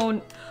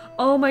 Oh,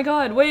 oh my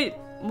god, wait,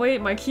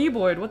 my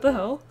keyboard, what the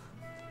hell?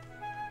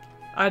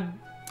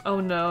 Oh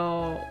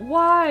no,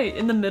 why?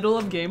 In the middle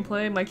of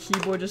gameplay, my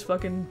keyboard just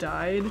fucking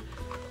died?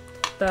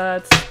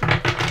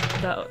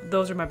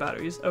 Those are my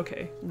batteries,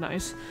 okay,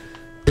 nice.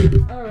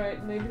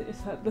 Alright, maybe it's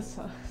that's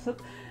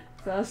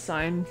a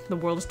sign the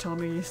world is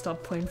telling me to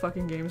stop playing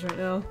fucking games right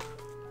now.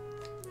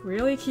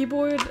 Really,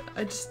 keyboard?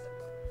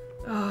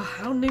 I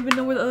don't even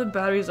know where the other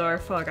batteries are.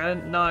 Fuck, I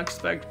did not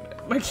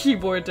expect my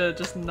keyboard to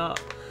just not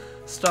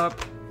stop.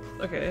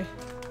 Okay,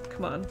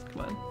 come on,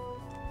 come on.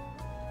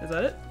 Is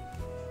that it?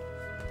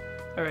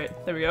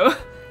 Alright, there we go.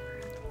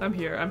 I'm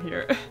here, I'm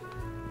here.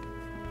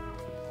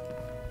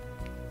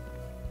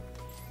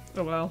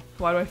 Oh wow,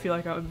 why do I feel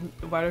like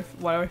why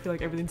do I feel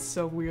like everything's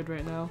so weird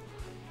right now?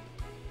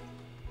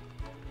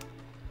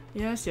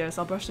 Yes, yes,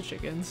 I'll brush the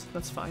chickens.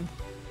 That's fine.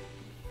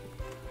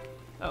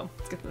 Oh,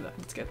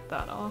 let's get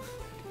that off.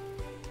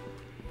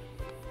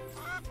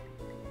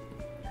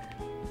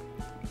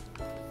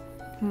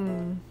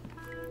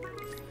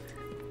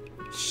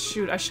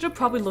 Shoot, I should have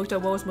probably looked at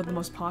what was the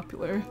most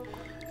popular.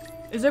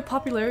 Is there a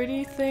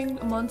popularity thing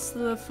amongst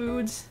the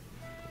foods?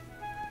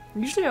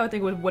 Usually I would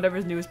think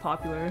whatever's new is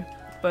popular,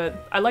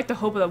 but I like to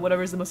hope that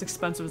whatever's the most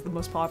expensive is the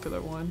most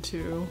popular one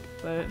too,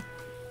 but...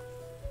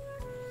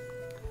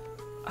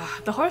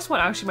 the hardest one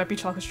actually might be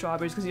chocolate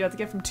strawberries because you have to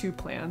get from 2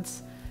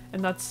 plants,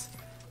 and that's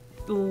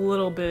a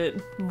little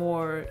bit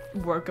more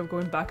work of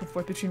going back and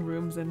forth between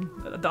rooms and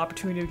the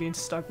opportunity of getting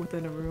stuck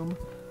within a room.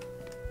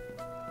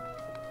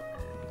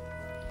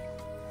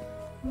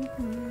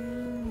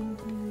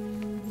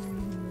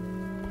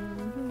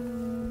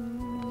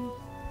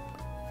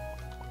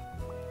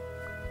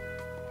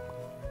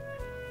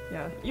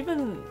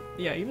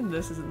 Yeah, even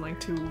this isn't like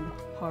too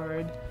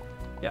hard.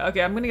 Yeah,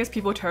 okay, I'm gonna guess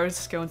people with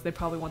terrorist scones, they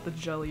probably want the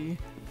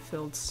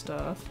jelly-filled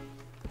stuff.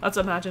 That's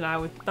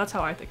that's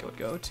how I think it would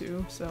go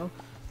too, so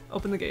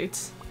open the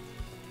gates.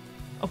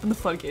 Open the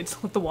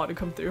floodgates, let the water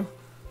come through.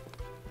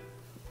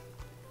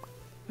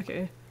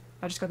 Okay,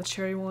 I just got the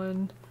cherry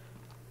one.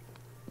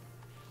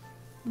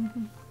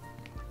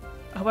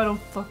 I hope I don't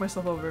fuck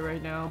myself over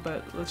right now,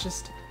 but let's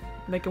just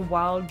make a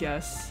wild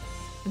guess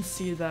and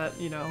see that,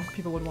 you know,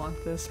 people would want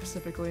this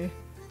specifically.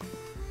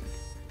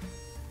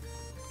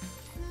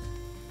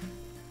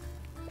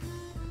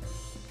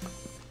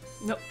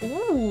 No.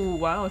 Ooh,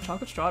 wow,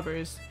 chocolate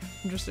strawberries.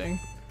 Interesting.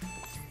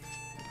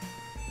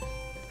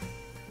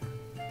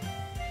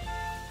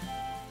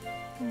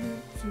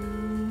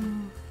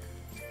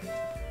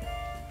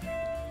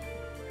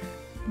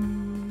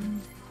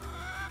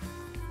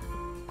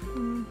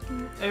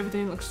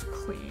 Everything looks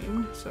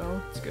clean,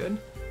 so it's good.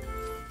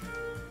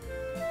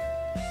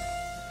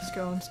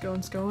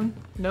 Scone.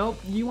 Nope,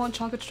 you want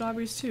chocolate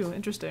strawberries too.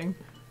 Interesting.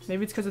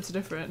 Maybe it's because it's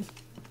different.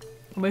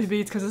 Or maybe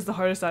it's because it's the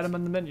hardest item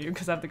on the menu,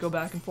 because I have to go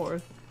back and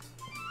forth.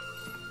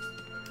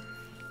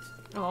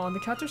 Oh, and the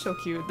cats are so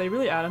cute. They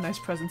really add a nice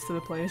presence to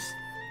the place.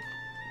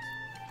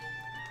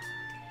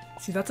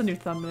 See, that's a new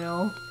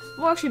thumbnail.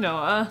 Well, actually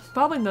no,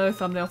 probably another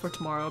thumbnail for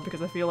tomorrow,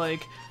 because I feel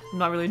like I'm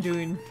not really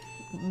doing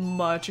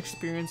much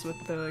experience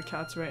with the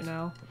cats right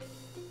now.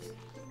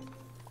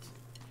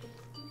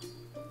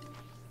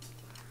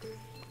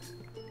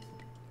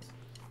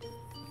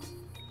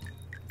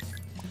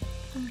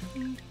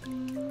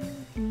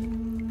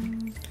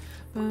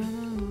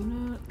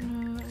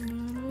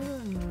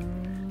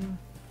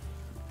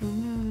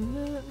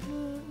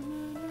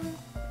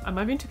 Am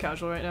I being too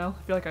casual right now?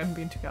 I feel like I'm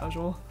being too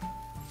casual.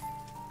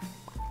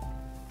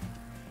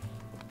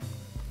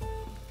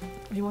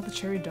 You want the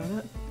cherry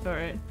donut?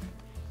 Alright.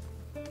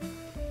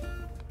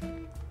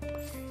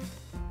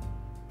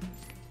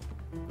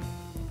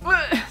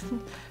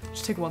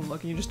 Just take one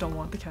look and you just don't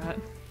want the cat.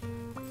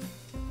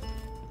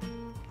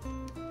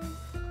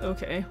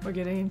 Okay, we're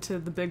getting into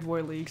the big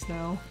boy leagues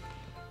now.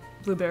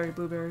 Blueberry.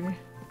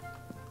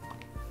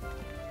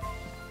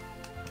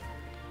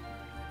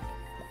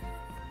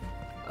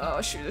 Oh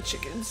shoot, the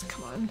chickens,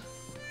 come on.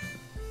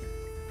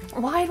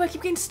 Why do I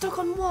keep getting stuck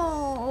on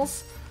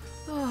walls?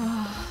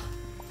 Oh,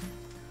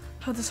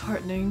 how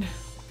disheartening.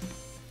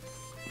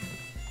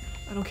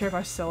 I don't care if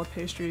I sell a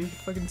pastry,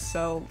 if I can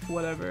sell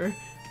whatever.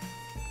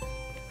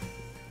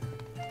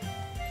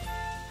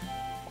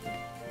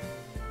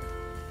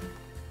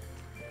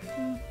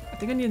 I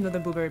think I need another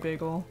blueberry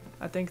bagel.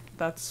 I think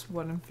that's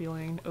what I'm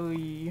feeling. Oh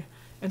yeah.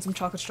 And some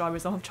chocolate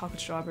strawberries. I don't have chocolate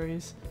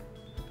strawberries.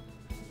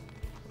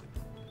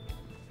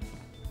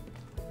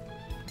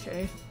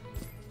 Okay.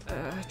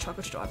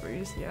 Chocolate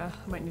strawberries. Yeah,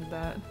 I might need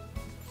that.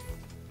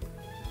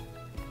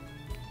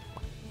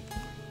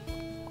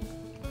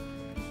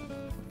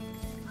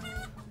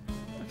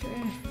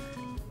 Okay.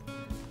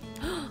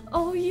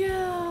 Oh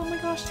yeah! Oh my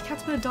gosh, the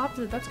cat's been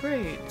adopted. That's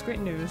great. It's great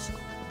news.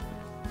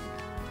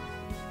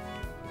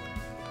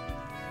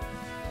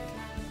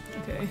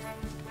 Okay.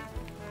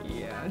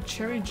 Yeah,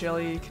 cherry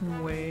jelly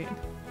can wait.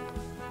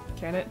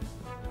 Can it?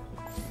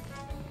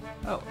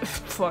 Oh,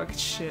 fuck,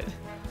 shit.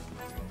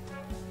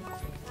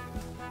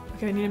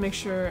 Okay, I need to make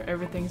sure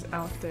everything's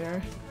out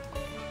there.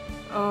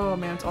 Oh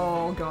man, it's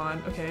all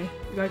gone. Okay,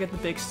 we gotta get the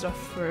big stuff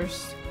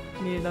first.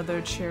 I need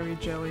another cherry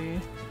jelly.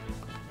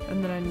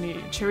 And then I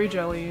need cherry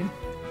jelly,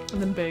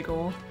 and then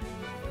bagel.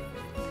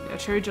 Yeah,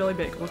 cherry jelly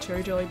bagel,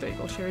 cherry jelly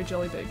bagel, cherry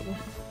jelly bagel.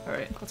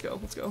 Alright, let's go.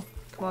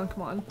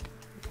 Come on.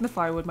 The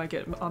firewood might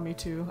get on me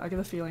too. I get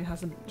the feeling it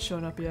hasn't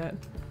shown up yet.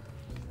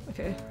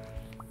 Okay.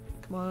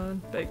 Come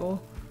on,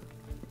 bagel.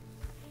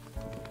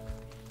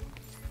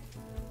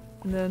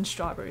 And then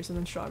strawberries,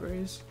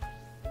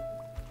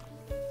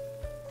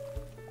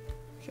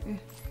 Okay.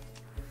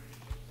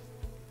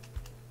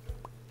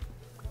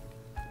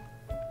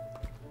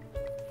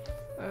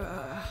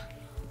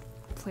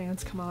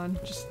 Plants, come on.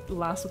 Just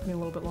last with me a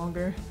little bit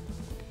longer.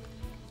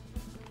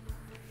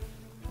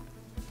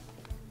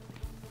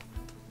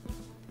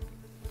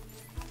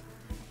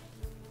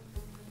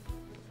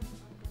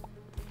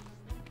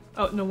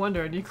 Oh, no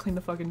wonder. I need to clean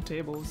the fucking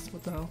tables.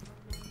 What the hell?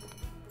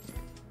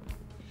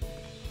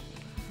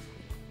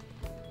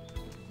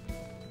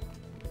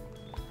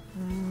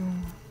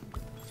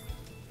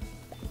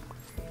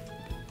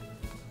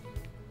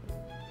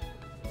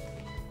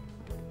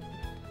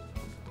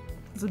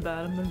 This is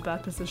bad. I'm in a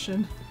bad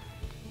position.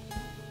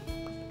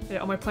 Yeah,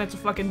 all my plants are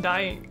fucking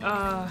dying.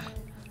 God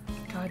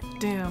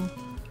damn.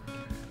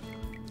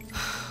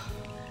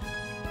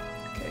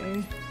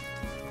 Okay.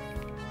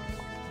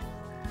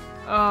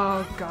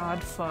 Oh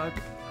god, fuck.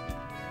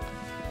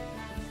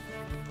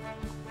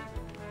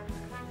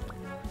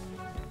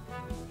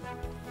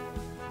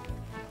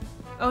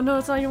 Oh no,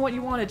 it's not even what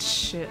you wanted.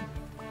 Shit.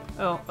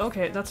 Oh,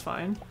 okay, that's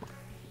fine.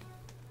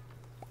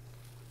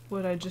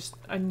 I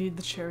need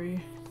the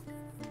cherry.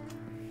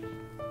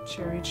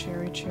 Cherry.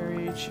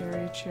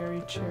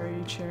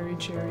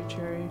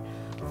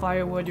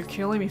 Firewood, you're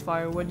killing me,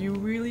 Firewood. You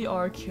really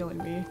are killing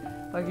me.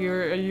 Like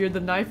you're the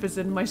knife is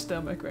in my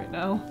stomach right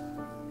now.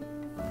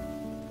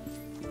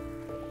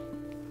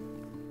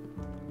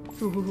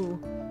 Ooh.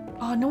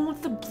 Oh, no one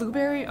wants the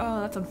blueberry?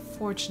 Oh, that's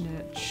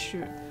unfortunate.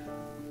 Shoot.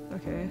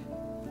 Okay.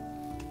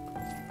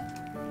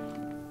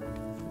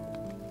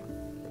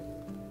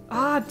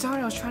 Ah, darn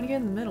it, I was trying to get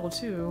in the middle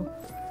too.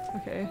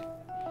 Okay.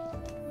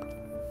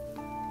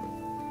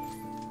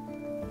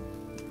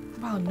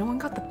 Wow, no one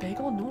got the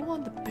bagel? No one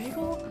wanted the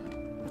bagel?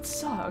 That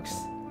sucks.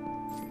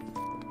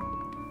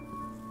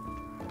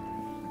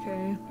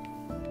 Okay.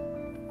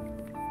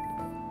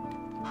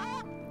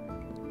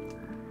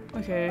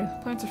 Okay,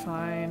 plants are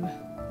fine.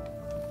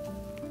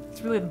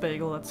 It's really the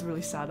bagel that's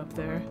really sad up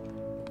there.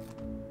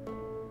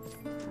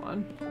 Come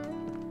on.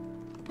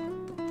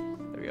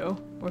 There we go.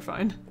 We're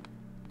fine.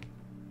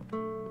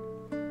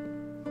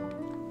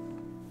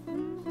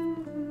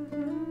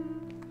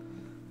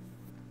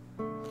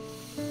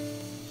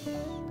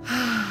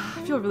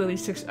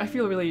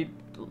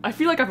 I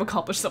feel like I've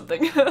accomplished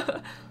something.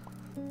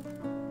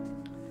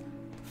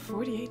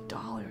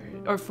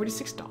 $48 or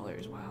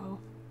 $46, wow.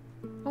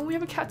 Oh, we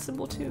have a cat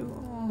symbol too.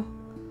 Oh.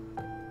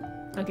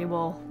 Okay,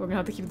 well, we're gonna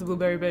have to keep the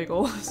blueberry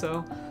bagel,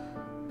 so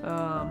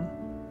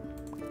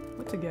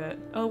what to get?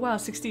 Oh wow,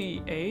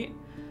 68.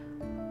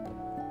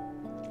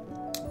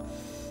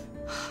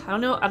 I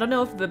don't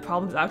know if the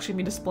problem is actually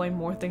me displaying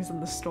more things in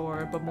the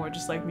store, but more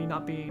just like me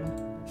not being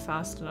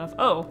fast enough.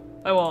 Oh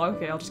well,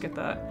 okay, I'll just get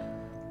that.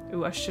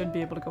 Ooh, I should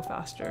be able to go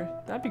faster.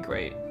 That'd be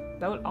great.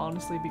 That would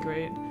honestly be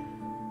great.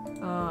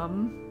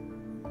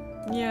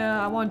 Yeah,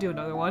 I want to do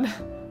another one.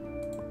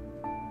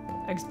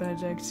 Eggs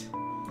Benedict.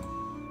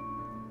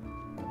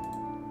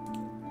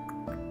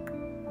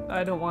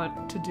 I don't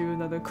want to do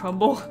another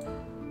crumble.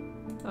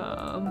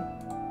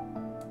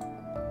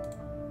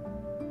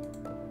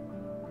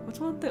 What's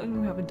one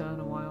thing we haven't done in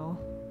a while?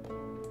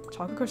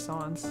 Chocolate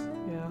croissants,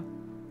 yeah.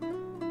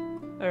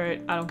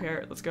 Alright, I don't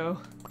care, let's go.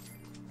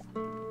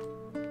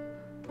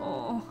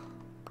 Oh.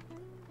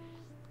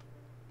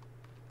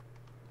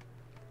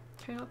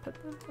 Can I not pet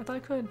them? I thought I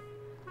could.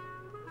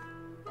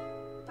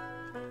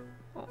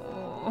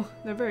 Oh,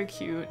 they're very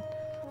cute.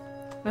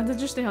 That's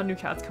interesting how new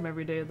cats come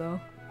every day though.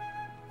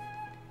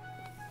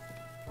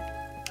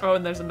 Oh,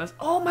 and there's a mess.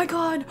 Oh my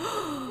god!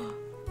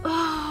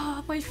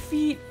 Ah, my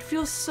feet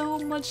feel so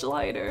much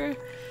lighter.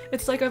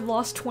 It's like I've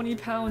lost 20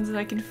 pounds and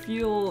I can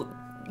feel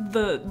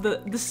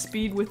the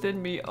speed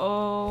within me.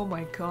 Oh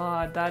my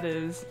god, that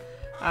is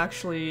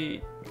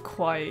actually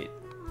quite...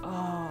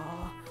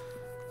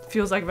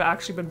 feels like I've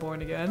actually been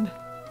born again.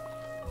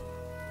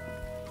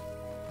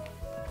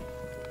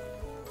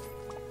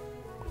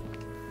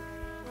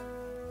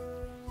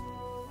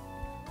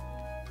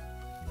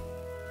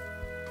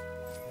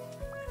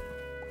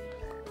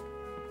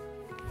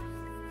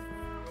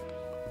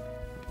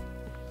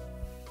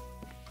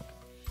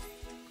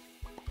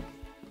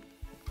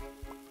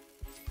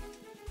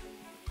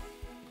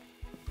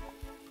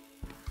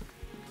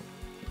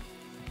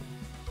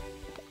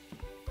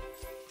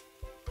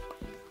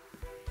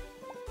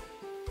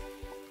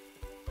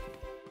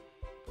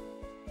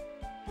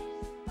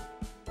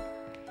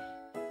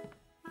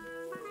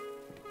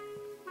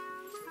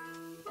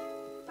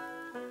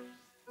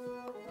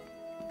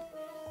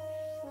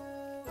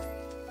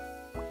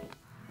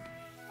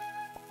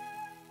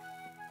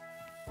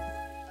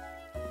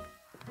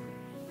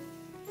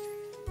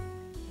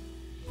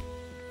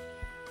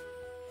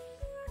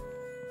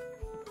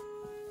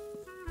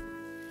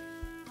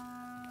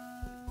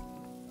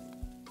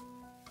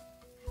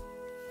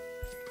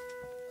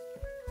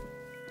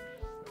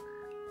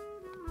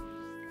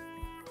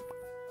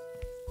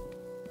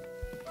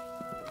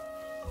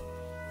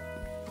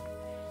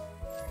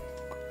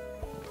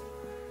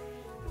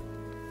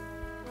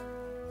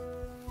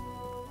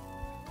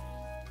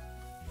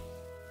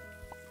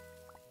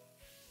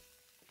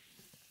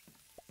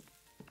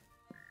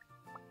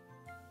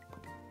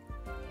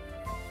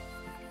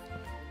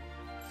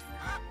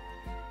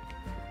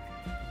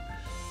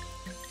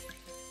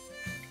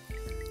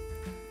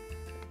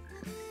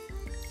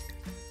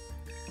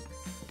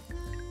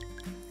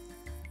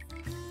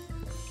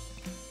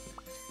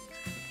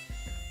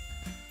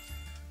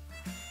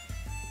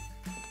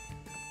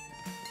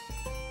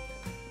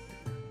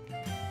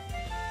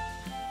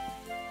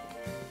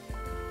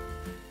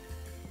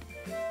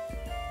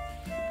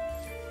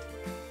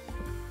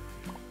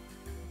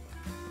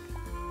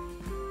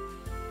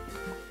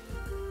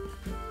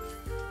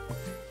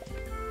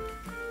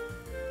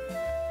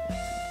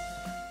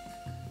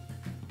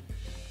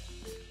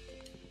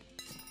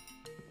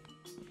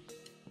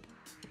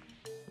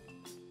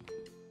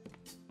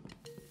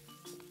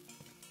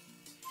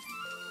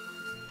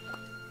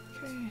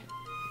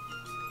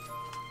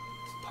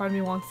 Part of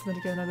me wants them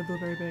to get another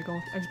blueberry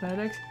bagel. Eggs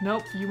Benedict?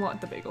 Nope, you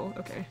want the bagel.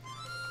 Okay,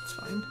 it's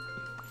fine.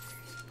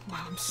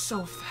 Wow, I'm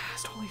so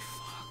fast. Holy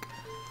fuck.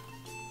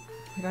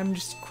 Like, I'm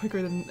just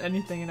quicker than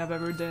anything I've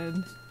ever did.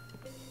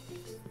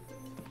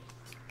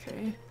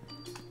 Okay.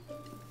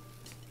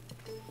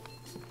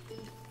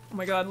 Oh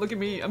my god, look at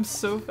me. I'm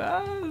so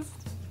fast.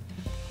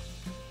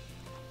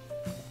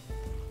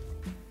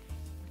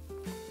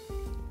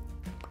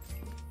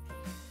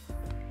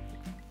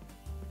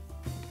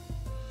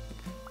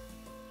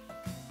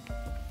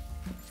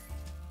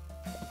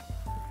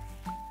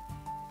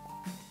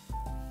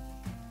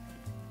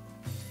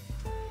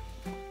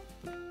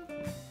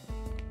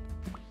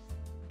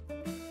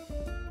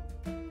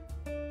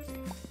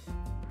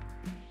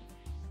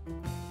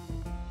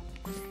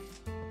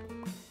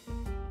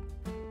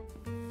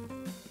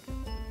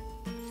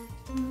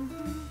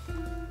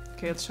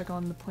 Okay, let's check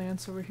on the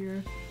plants over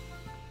here.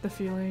 The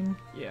feeling.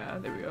 Yeah,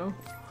 there we go.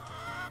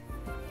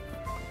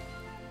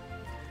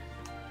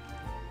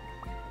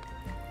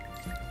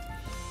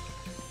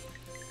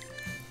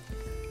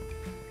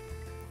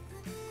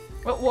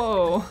 Oh,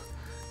 whoa!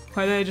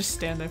 Why did I just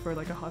stand there for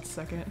like a hot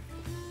second?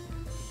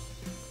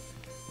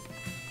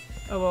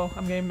 Oh well,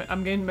 I'm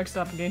getting mixed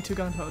up. I'm getting too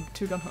gung-ho.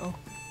 Too gung-ho.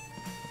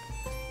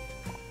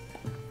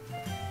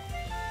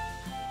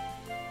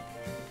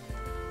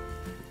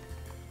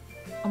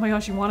 Oh my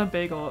gosh, you want a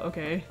bagel?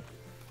 Okay.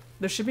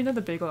 There should be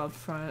another bagel out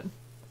front,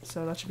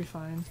 so that should be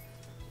fine.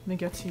 Let me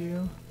get to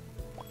you.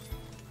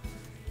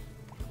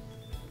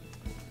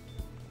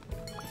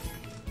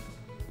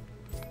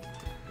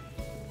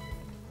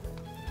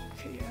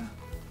 Okay, yeah.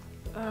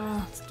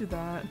 Let's do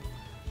that.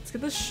 Let's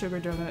get this sugar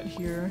donut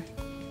here.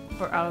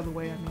 Or out of the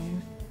way, I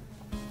mean.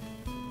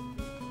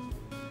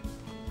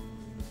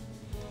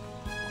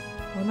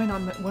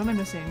 What am I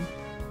missing?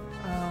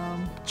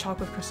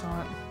 Chocolate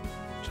croissant.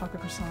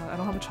 Chocolate croissant. I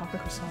don't have a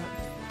chocolate croissant.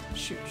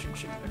 Shoot.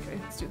 Okay,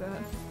 let's do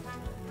that.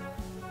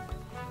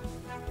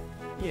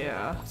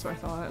 Yeah, that's what I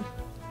thought.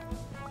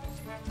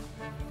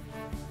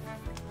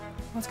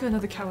 That's good,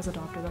 another cat was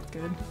adopted, that's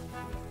good.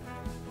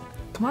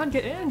 Come on,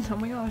 get in! Oh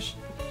my gosh.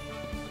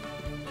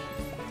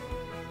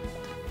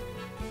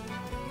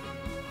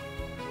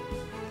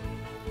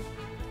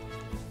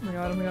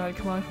 Oh my god,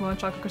 come on,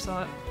 chocolate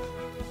croissant.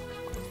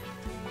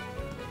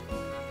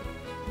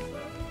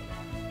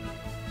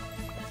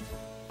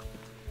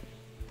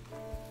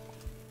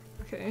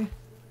 Okay,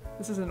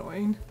 this is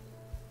annoying.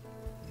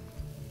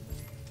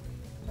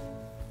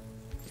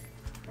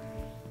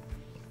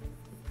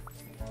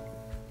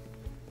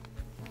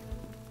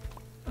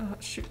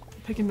 Shoot,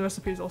 picking the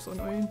recipe is also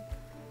annoying.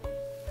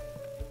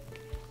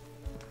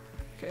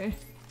 Okay.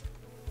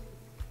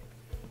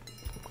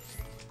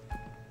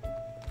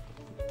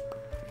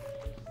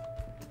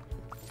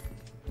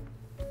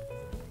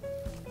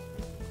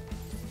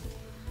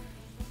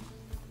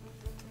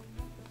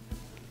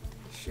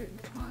 Shoot,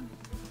 come on.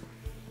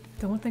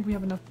 Don't think we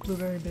have enough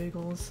blueberry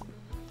bagels.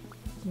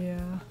 Yeah.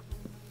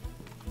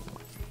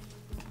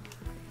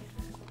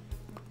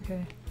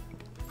 Okay.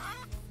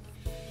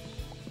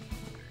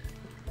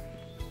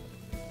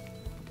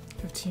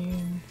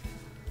 15.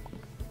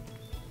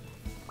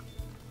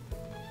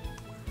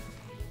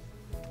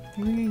 I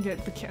think we can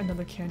get the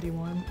another candy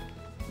one.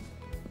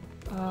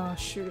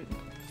 Shoot.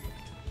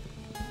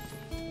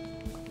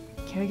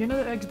 Can I get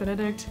another Eggs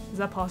Benedict? Is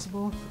that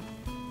possible?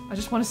 I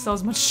just want to sell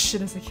as much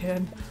shit as I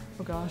can.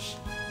 Oh gosh.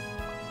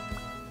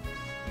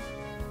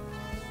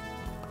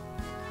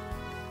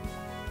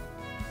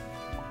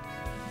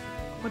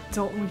 What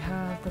don't we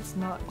have that's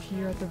not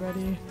here at the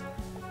ready?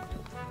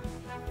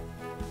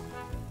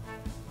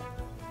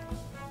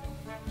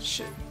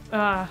 Shit.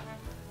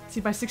 See,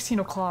 by 16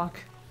 o'clock,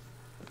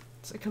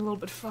 it's like a little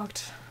bit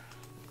fucked.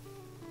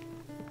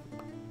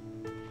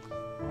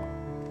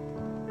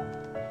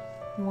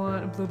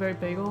 Want a blueberry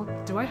bagel?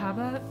 Do I have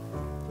that?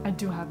 I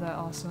do have that,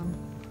 awesome.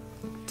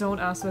 Don't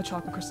ask for the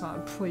chocolate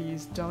croissant,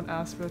 please. Don't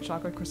ask for the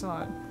chocolate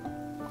croissant.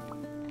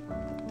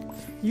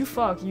 You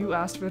fuck, you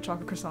asked for the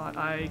chocolate croissant.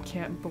 I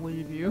can't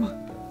believe you.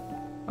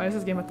 Why does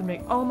this game have to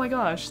make— oh my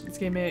gosh, this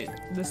game made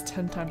this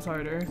 10 times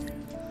harder.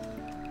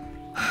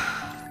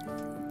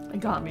 It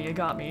got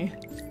me.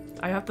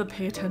 I have to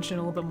pay attention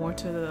a little bit more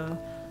to the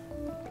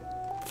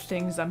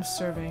things I'm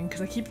serving,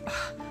 because I keep—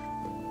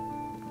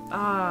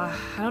 I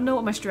don't know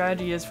what my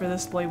strategy is for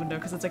this display window,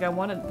 because it's like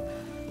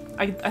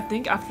I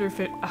think after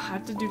I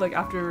have to do like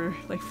after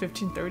like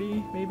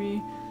 15:30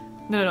 maybe.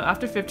 No,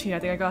 after 15 I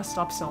think I gotta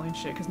stop selling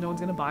shit because no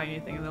one's gonna buy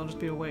anything and it'll just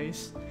be a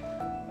waste.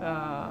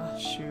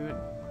 Shoot.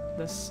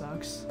 This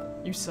sucks.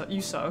 You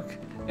suck.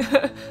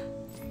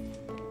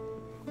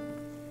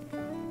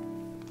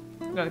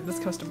 No, this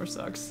customer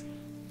sucks.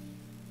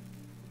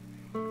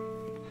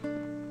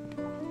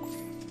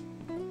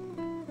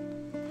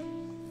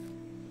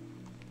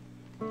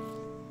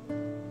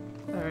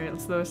 Alright,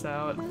 let's throw this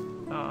out.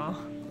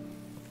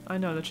 I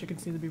know the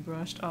chickens need to be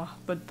brushed.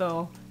 But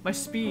though, my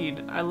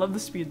speed. I love the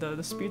speed though.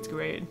 The speed's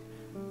great.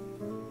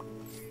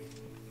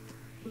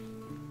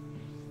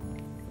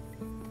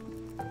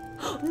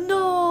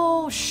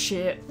 No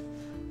shit.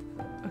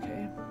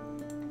 Okay.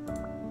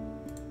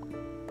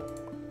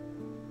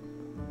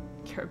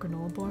 Carrot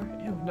granola bar?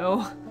 Ew,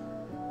 no.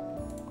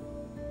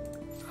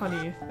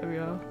 Honey, there we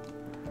go.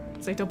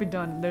 It's like, don't be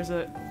done. There's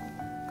a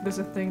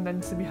thing that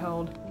needs to be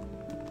held.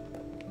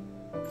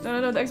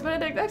 No, the Eggs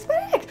Benedict!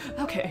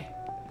 Okay.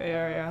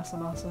 Okay,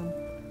 awesome.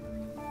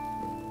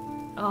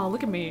 Oh,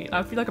 look at me.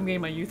 I feel like I'm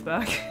getting my youth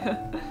back.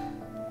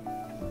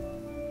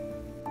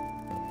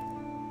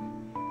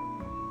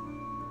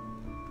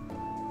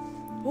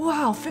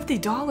 Wow,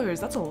 $50!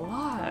 That's a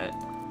lot!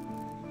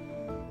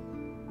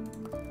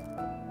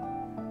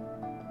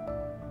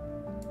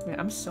 Man,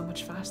 I'm so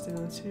much faster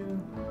though, too.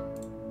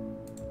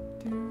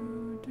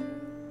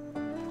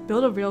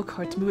 Build a rail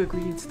cart to move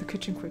ingredients to the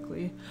kitchen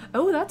quickly.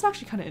 Oh, that's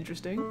actually kind of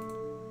interesting.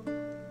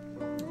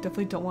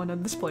 Definitely don't want a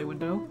display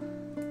window.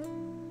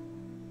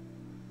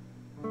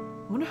 I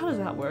wonder how does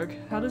that work?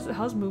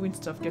 How's moving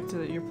stuff get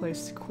to your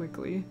place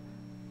quickly?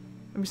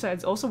 And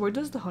besides, also, where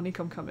does the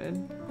honeycomb come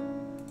in?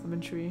 Lemon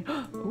tree.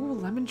 Ooh,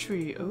 lemon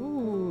tree.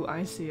 Ooh,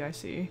 I see, I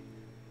see.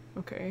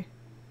 Okay.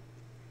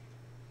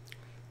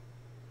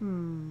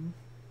 I'm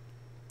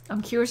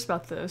curious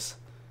about this.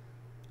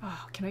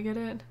 Oh, can I get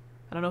it?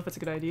 I don't know if it's a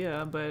good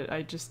idea, but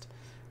I just...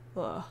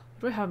 what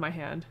do I have in my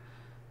hand?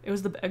 It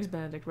was the Eggs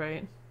Benedict,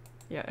 right?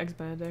 Yeah, Eggs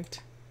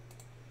Benedict.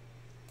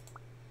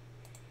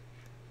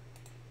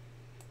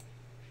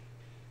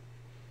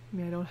 I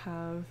mean, I don't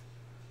have...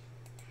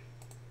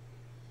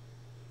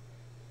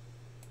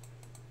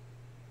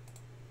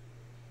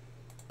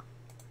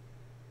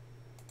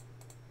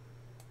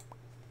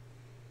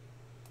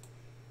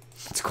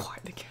 It's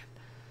quiet again.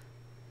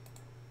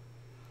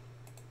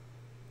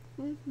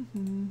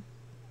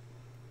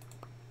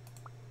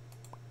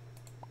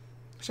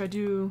 Should I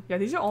do... Yeah,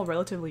 these are all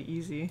relatively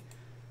easy.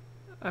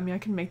 I mean, I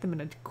can make them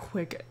in a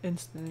quick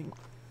instant.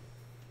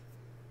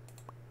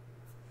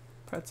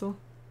 Pretzel?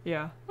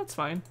 Yeah, that's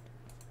fine.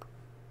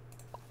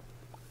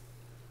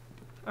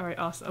 Alright,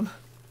 awesome.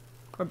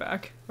 We're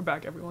back. We're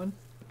back, everyone.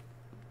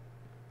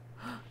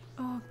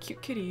 Oh,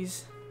 cute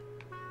kitties.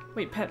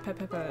 Wait, pet.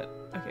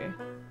 Okay.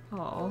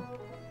 Oh,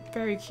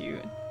 very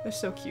cute. They're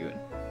so cute.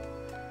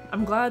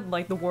 I'm glad,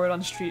 like, the word on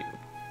the street...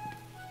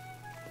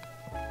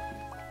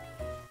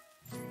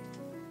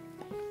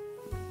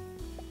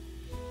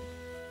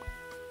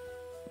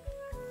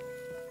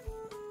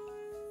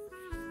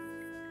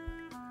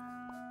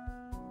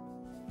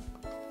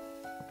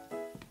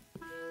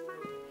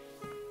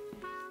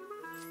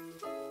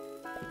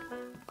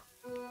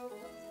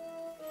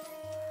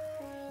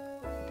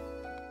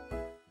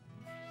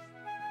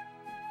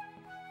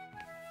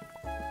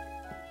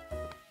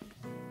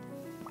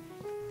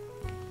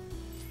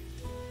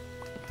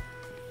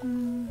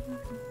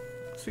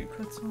 Sweet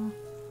pretzel.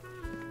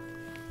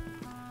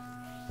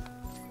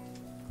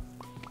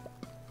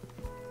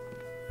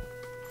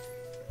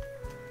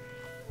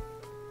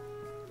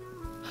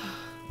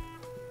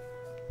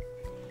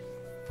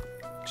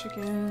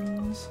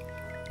 Chickens.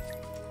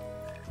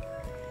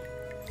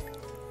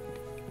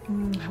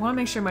 I want to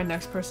make sure my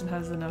next person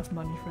has enough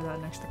money for that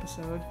next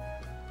episode.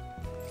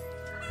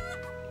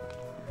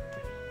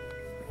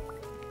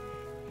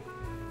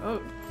 Oh,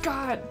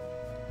 God!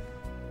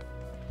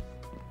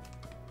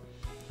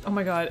 Oh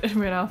my god, it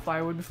ran out of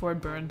firewood before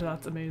it burned.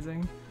 That's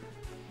amazing.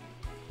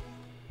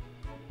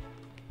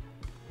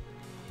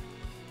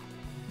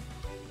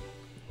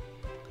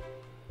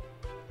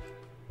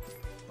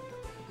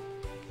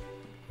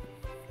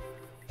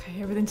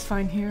 Okay, everything's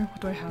fine here.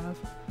 What do I have?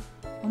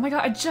 Oh my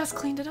god, I just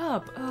cleaned it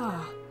up!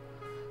 Ah.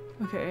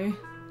 Okay.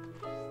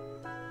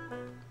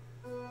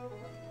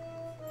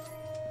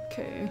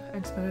 Okay,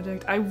 Eggs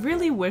Benedict. I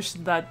really wish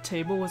that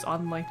table was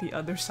on, like, the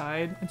other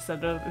side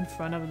instead of in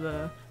front of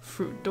the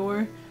fruit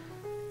door.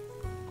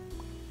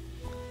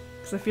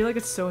 Because I feel like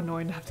it's so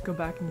annoying to have to go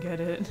back and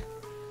get it.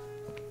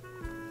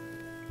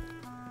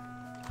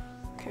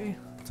 Okay,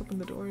 let's open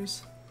the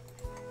doors.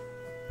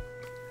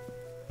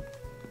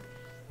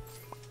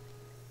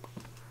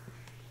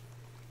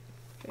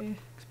 Okay,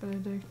 Eggs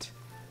Benedict.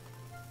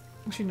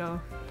 Actually,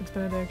 no. Eggs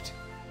Benedict.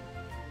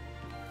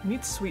 I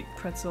need sweet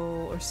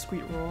pretzel or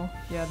sweet roll.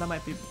 Yeah, that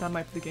might be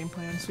the game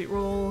plan. Sweet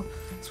roll,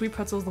 sweet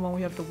pretzel is the one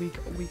we have the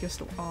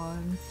weakest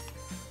on.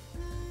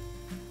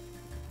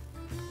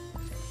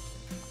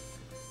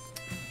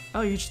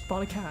 Oh, you just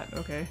bought a cat.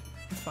 Okay,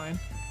 that's fine.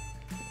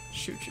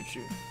 Shoot.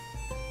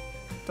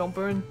 Don't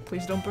burn.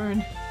 Please don't burn.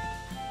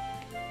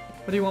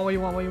 What do you want? What do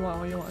you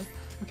want?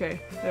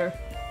 Okay, there.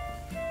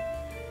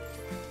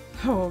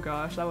 Oh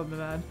gosh, that would've been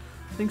bad.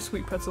 I think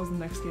sweet pretzel's the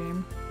next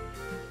game.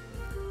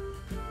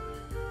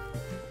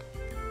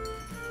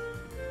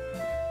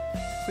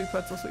 Sweet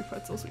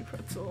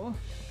pretzel.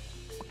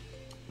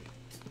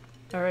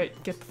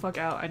 Alright, get the fuck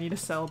out. I need to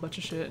sell a bunch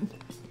of shit.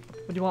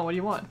 What do you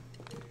want?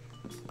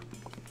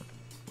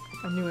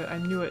 I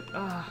knew it.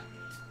 Ah.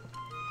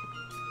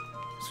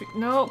 Sweet-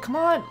 no, come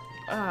on!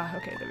 Ah,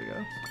 okay, there we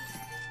go.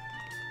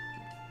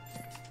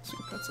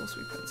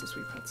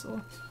 Sweet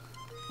pretzel.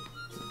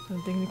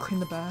 And then you clean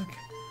the back.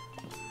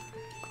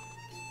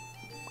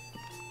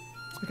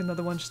 Let's make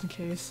another one just in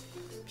case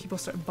people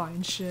start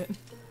buying shit.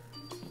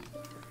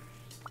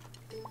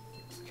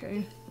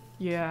 Okay.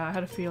 Yeah, I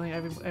had a feeling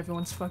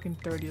everyone's fucking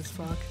dirty as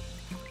fuck.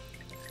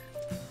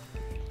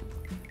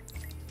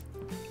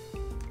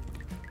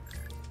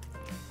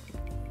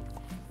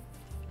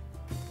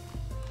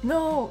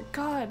 No!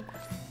 God!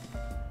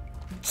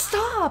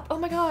 Stop! Oh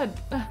my god!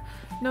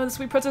 No, the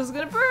sweet pretzel is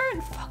gonna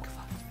burn! Fuck.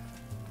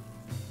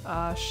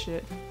 Ah,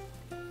 shit.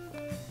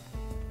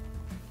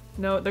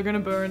 No, they're gonna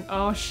burn.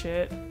 Oh,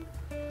 shit.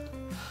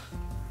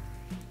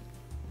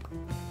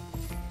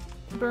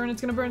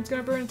 It's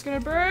gonna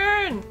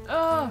burn!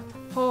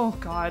 Oh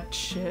god,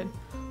 shit.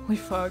 Holy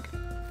fuck.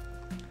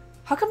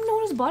 How come no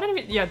one has bought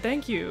any? Yeah,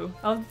 thank you.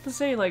 I was about to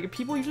say, like,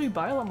 people usually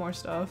buy a lot more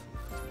stuff.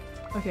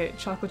 Okay,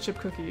 chocolate chip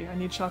cookie. I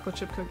need chocolate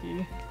chip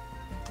cookie.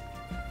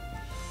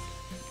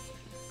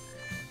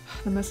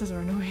 The messes are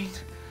annoying.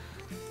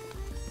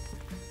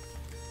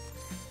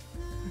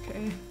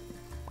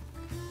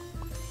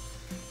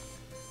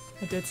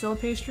 did sell a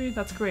pastry?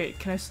 That's great.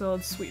 Can I sell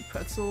sweet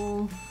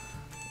pretzel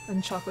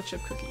and chocolate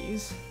chip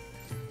cookies?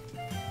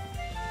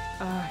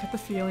 I get the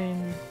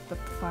feeling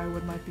that the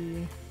firewood might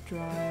be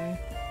dry.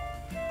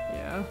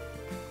 Yeah.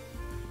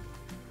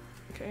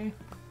 Okay.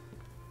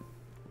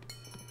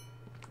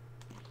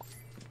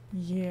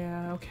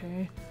 Yeah,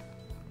 okay.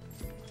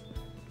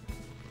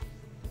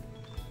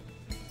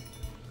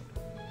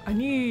 I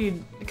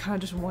need kind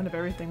of just one of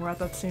everything. We're at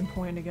that same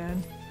point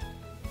again.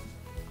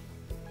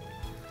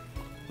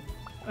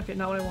 Okay,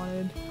 not what I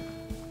wanted.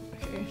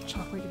 Okay,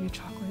 chocolate, give me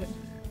chocolate.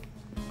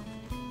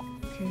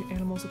 Okay,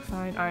 animals look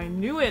fine. I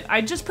knew it!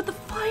 I just put the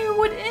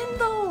firewood in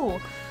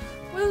though!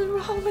 What is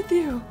wrong with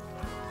you?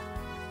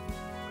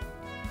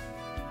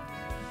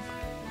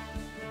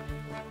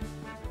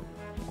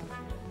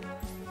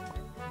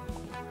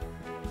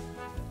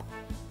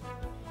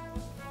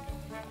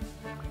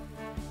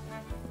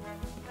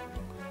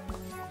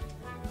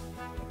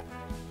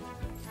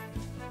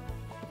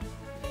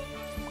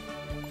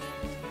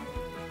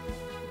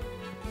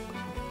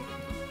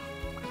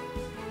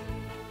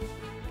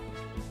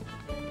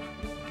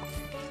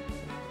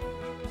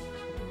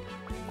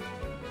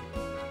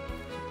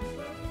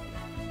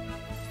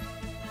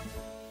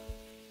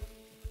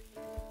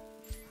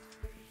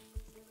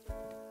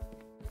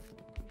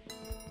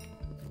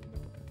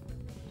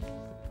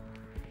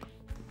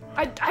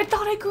 I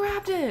thought I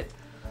grabbed it!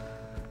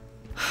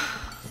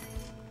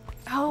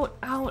 Out,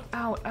 out,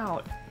 out,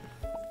 out.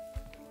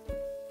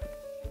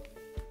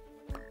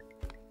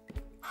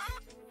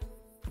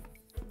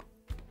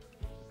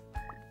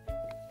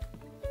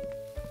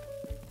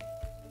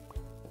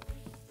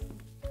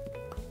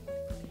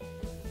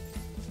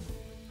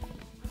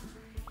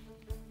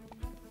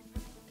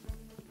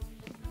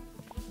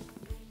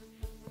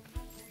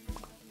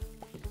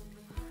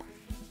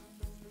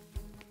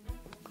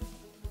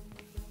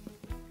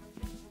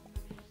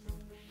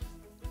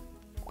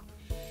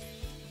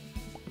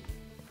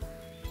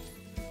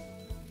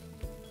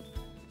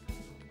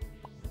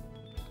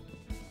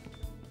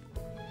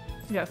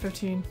 Yeah,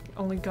 15.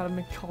 Only gotta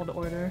make a call to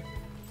order.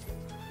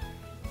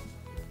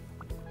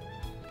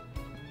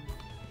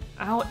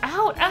 Out,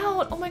 out,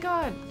 out! Oh my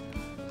god!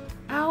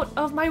 Out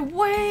of my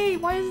way!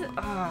 Why is it?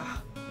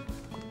 Ah.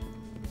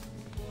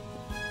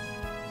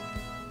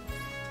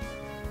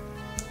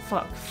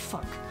 Fuck,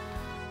 fuck.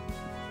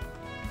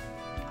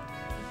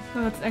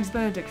 No, that's Eggs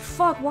Benedict.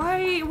 Fuck,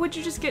 why would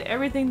you just get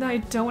everything that I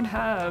don't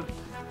have?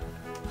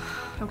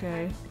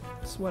 Okay.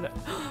 It's what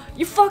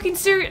you fucking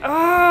serious?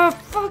 Ah,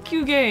 fuck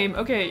you, game.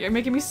 Okay, you're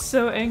making me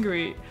so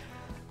angry.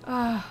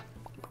 Ah,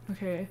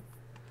 okay.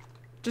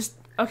 Just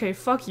okay.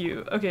 Fuck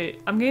you. Okay,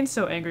 I'm getting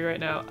so angry right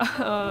now.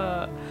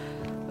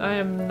 I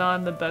am not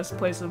in the best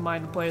place of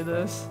mind to play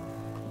this.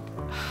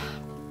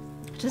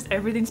 Just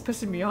everything's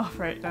pissing me off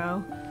right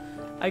now.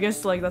 I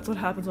guess like that's what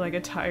happens when I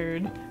get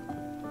tired.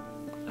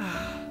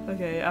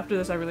 Okay, after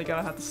this I really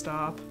gotta have to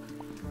stop.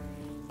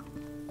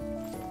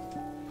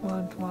 Come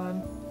on, come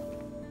on.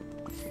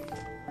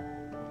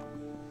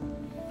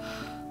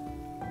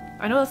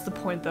 I know that's the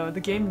point though, the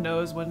game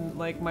knows when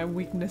like my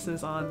weakness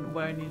is on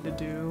what I need to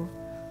do.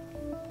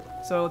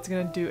 So it's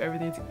gonna do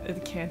everything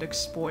it can to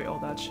exploit all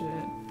that shit.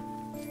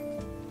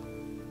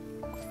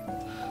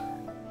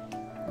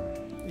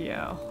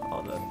 Yeah,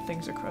 all the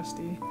things are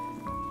crusty.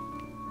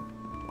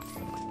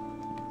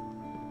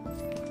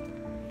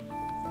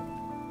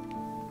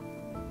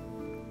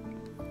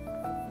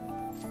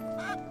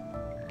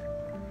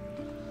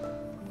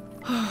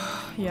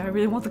 Yeah, I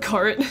really want the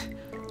cart.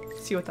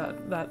 See what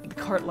the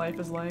cart life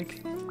is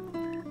like.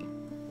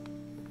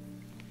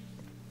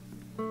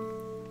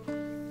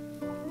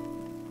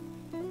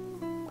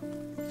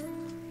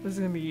 This is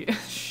gonna be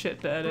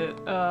shit to edit.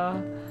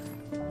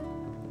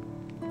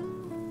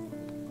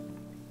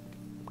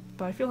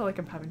 But I feel like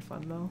I'm having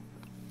fun though.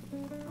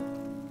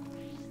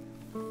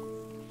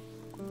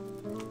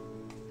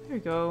 There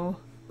you go.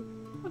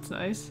 That's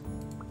nice.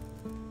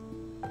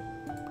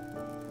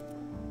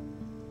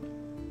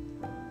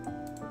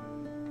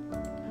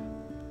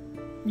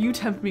 You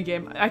tempt me,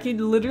 game. I can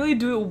literally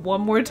do it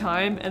one more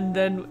time and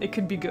then it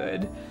could be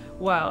good.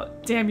 Wow.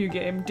 Damn you,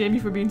 game. Damn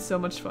you for being so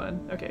much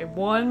fun. Okay,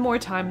 one more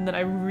time and then I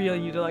really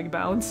need to like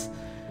bounce.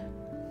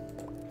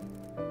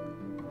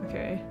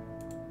 Okay.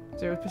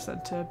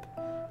 0% tip.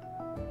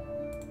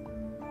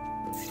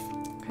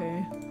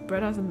 Okay.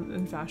 Bread hasn't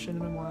in fashion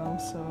in a while,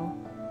 so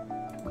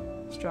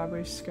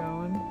strawberry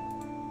scone.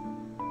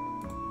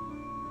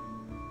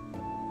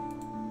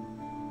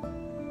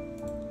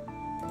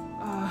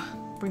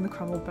 Bring the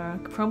crumble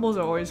back. Crumbles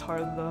are always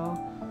hard though.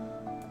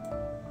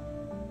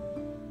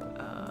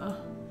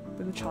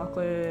 Bring the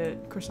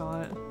chocolate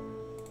croissant.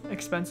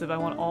 Expensive. I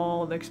want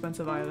all the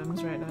expensive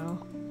items right now.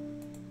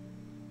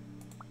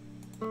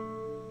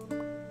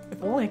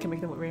 If only I can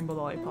make them with rainbow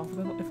lollipop.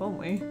 If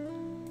only.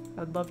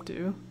 I'd love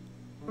to.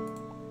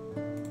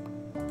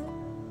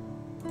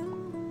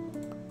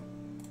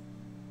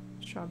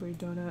 Strawberry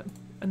donut.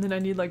 And then I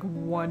need like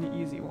one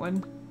easy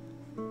one.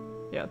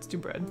 Yeah, let's do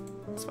bread.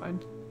 It's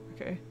fine.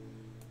 Okay.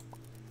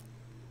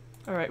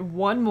 Alright,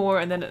 one more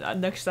and then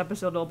next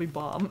episode it'll be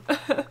bomb.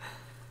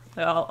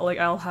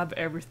 I'll have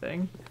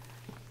everything.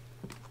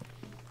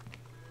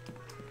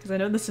 Because I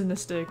know the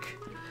Cynistic.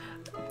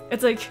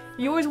 It's like,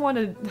 you always want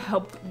to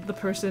help the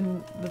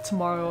person that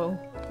tomorrow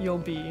you'll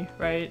be,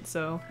 right?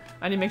 So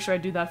I need to make sure I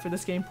do that for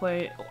this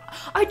gameplay.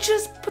 I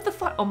just put the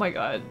fire- oh my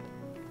god.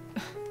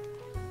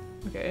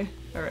 Okay,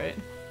 alright.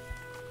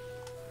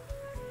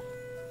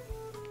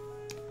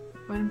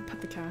 Why didn't pet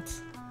the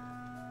cats?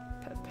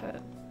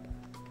 Pet.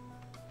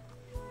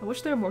 I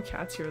wish there were more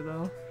cats here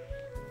though.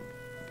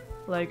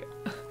 Like,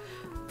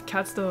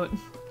 cats don't,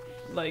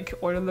 like,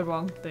 order the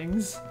wrong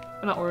things.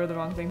 Well, not order the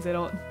wrong things, they're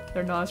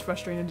not as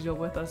frustrating to deal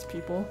with as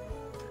people.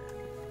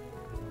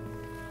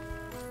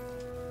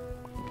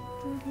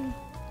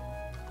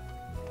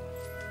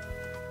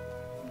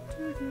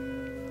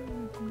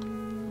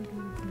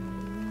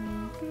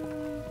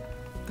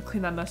 I'll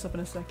clean that mess up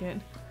in a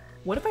second.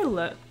 What if I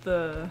let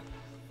the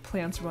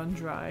plants run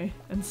dry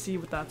and see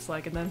what that's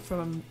like, and then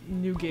from a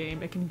new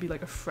game it can be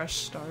like a fresh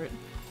start?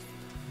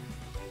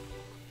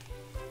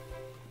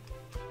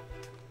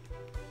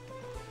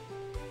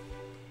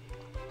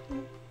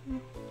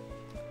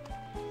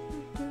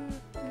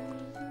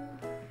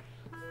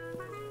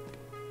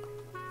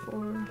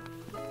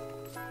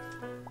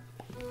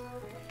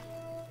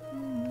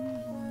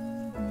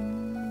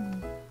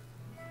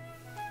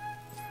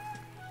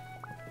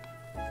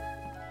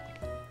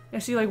 Yeah,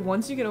 see, like,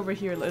 once you get over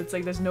here, it's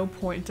like there's no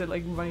point to,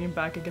 like, running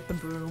back and get the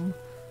broom.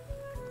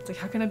 It's like,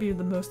 how can I be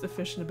the most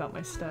efficient about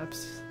my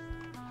steps?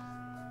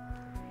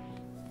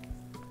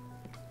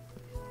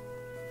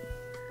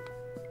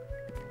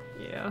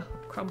 Yeah,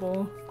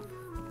 crumble.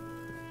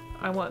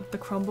 I want the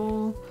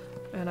crumble,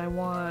 and I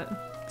want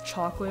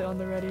chocolate on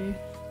the ready.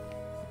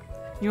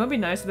 You know what'd be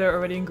nice if there are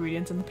already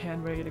ingredients in the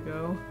pan ready to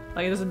go?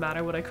 Like, it doesn't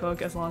matter what I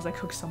cook as long as I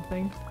cook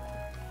something.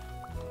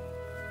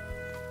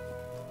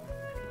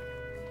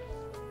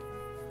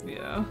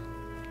 Yeah.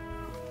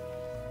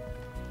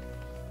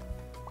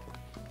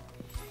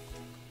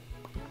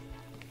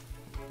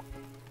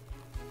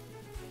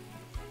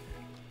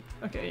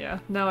 Okay, yeah.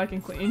 Now I can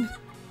clean.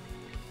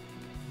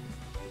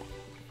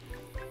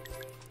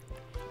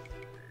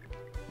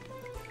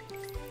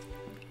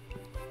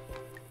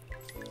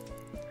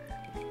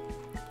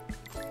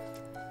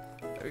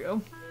 There we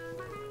go.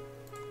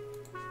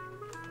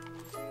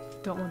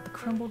 Don't want the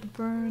crumble to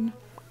burn.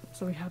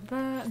 So we have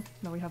that.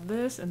 Now we have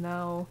this, and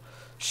now...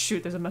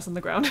 Shoot, there's a mess on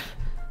the ground.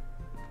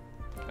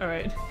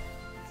 Alright.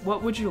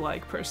 What would you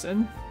like,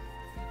 person?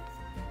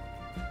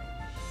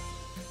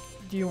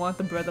 Do you want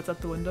the bread that's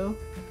at the window?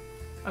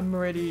 I'm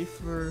ready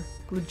for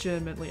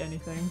legitimately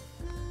anything.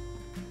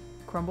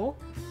 Crumble?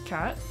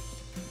 Cat?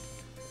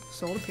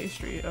 Sold a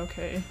pastry,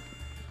 okay.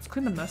 Let's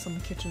clean the mess on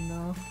the kitchen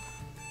though.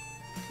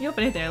 You know, if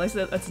anything, at least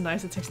that's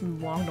nice, it takes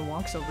them long to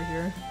walk over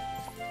here.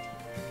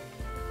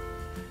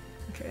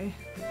 Okay.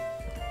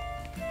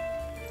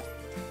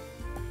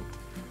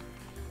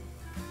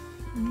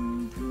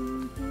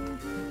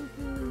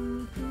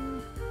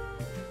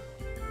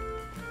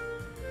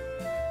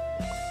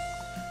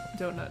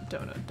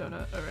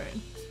 Donut, alright.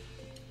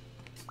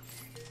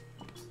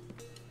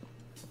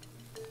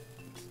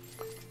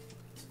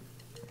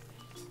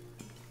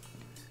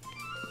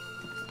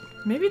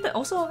 Maybe the-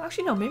 also,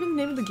 actually no, maybe the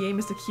name of the game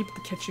is to keep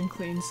the kitchen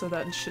clean so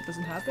that shit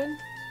doesn't happen.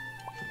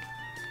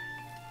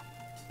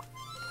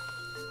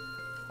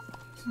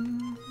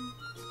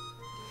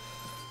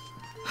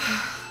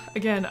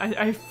 Again,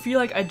 I feel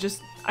like I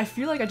just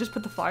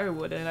put the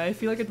firewood in. I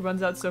feel like it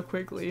runs out so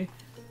quickly.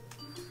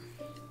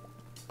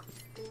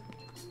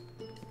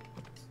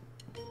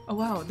 Oh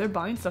wow, they're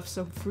buying stuff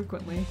so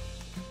frequently.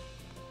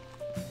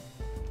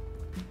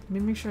 Let me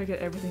make sure I get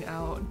everything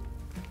out.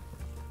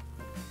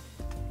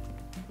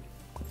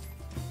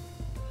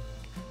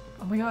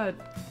 Oh my god,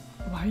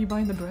 why are you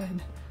buying the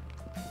bread?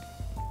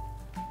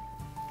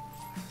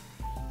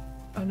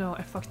 Oh no,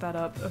 I fucked that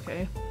up,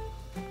 okay.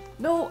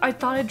 No, I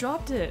thought I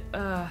dropped it!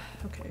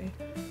 Okay.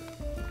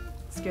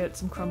 Let's get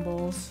some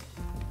crumbles.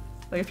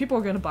 Like, if people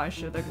are gonna buy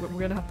shit, like, we're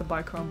gonna have to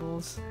buy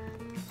crumbles.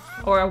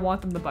 Or I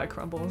want them to buy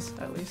crumbles,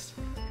 at least.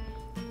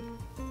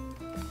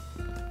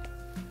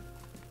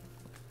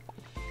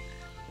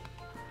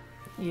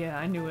 Yeah,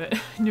 I knew it.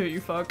 I knew it, you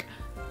fuck.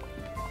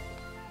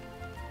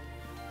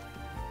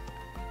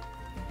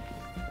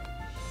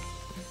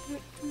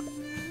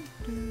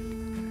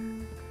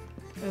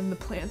 And the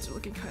plants are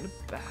looking kind of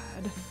bad.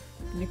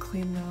 I need to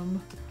clean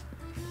them.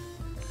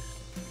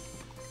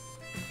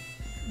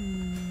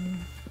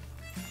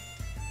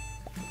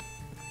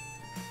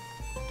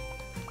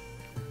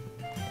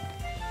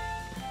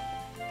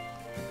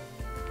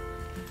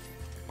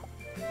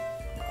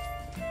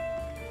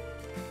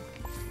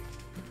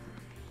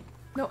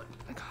 No, oh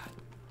my god.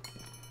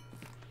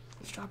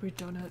 Strawberry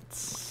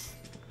donuts.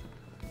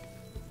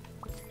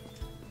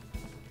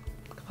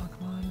 Come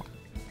on.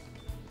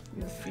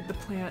 You gotta feed the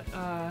plant,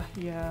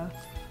 yeah.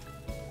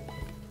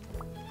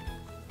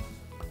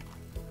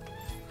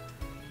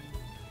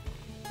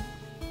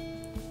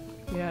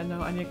 Yeah,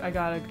 no, I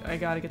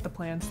gotta get the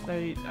plants.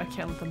 I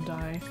can't let them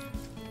die.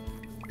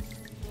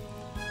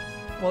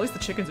 Well, at least the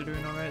chickens are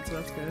doing alright, so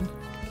that's good.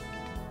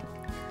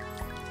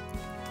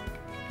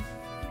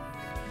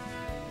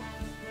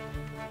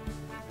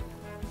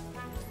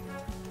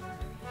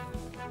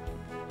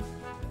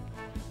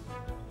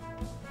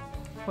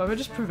 Why would I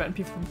just prevent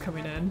people from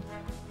coming in?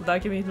 Would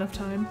that give me enough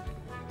time?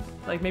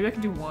 Like, maybe I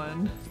can do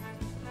one.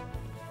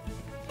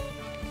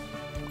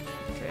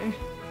 Okay.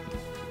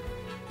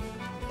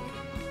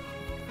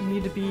 I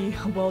need to be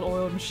a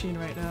well-oiled machine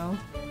right now.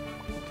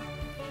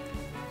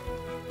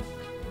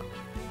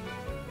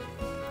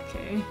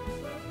 Okay.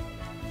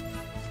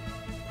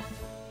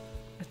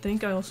 I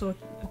think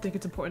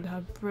it's important to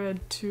have bread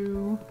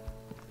too.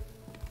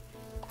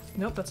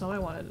 Nope, that's not what I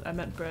wanted. I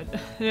meant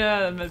bread.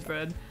 Yeah, I meant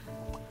bread.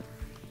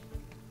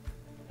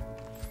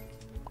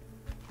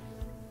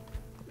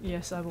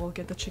 Yes, I will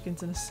get the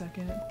chickens in a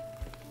second.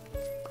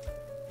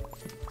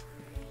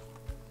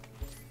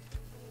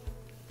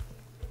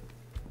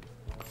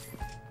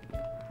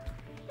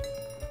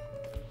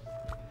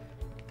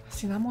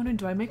 See, now I'm wondering,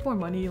 do I make more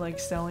money like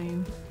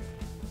selling?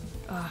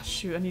 Ah,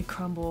 shoot, I need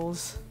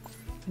crumbles.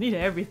 I need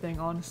everything,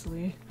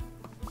 honestly.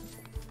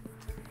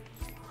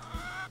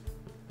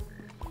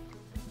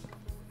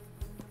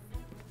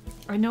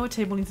 I know a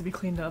table needs to be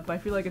cleaned up, but I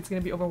feel like it's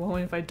gonna be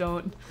overwhelming if I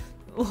don't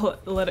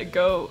let it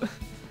go.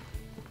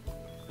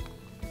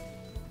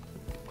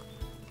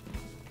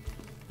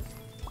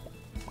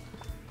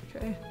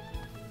 Okay.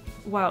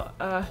 Wow,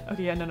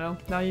 okay, yeah, no.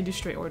 Now you do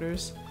straight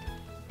orders.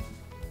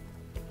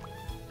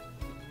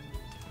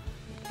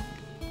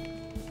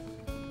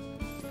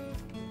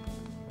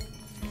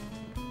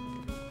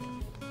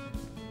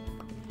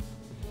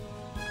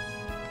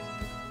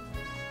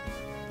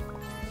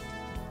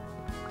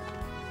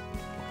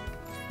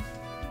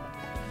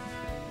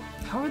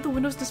 How are the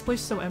Windows displays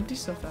so empty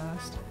so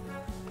fast?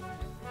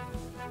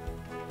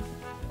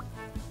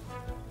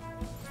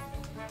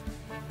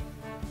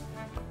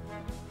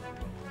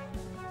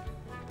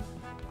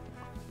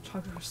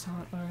 Chocolate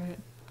croissant, alright.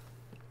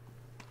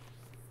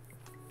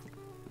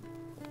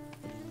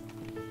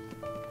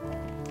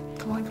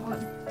 Come on.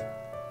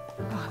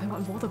 Ah, they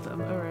want both of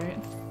them, alright.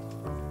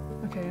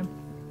 Okay.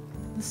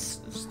 Let's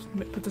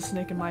put the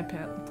snake in my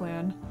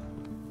plan.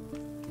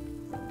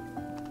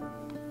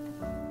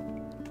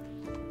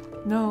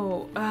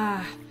 No,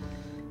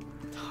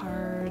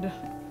 hard.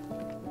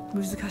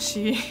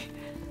 Muzakashi.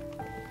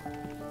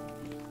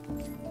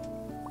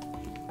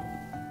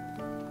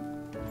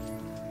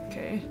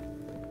 Okay.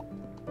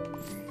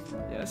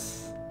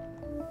 Yes.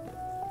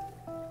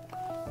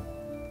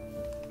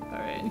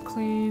 Alright,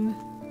 clean.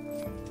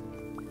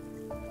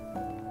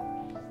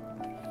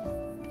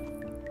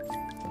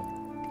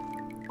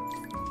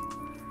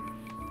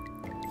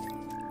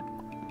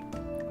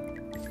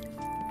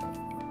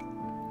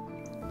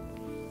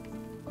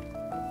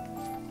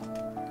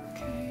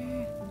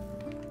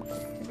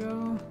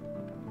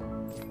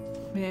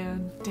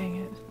 Man, dang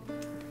it.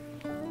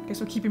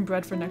 Guess we're keeping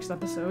bread for next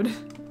episode.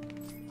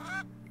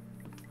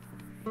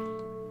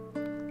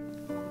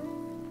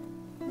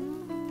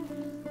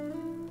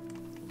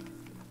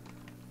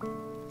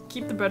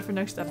 Keep the bread for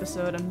next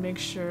episode and make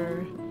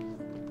sure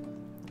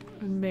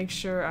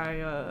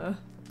I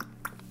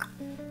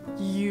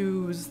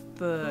use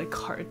the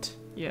cart.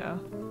 Yeah.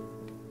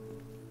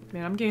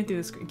 Man, I'm getting through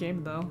this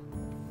game though.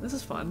 This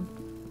is fun.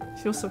 It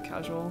feels so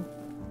casual.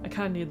 I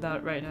kind of need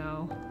that right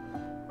now.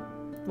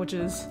 Which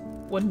is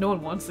what no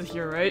one wants to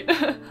hear, right?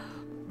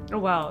 Oh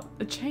wow,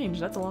 a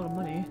change, that's a lot of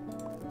money.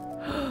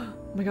 Oh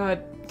my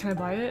god, can I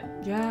buy it?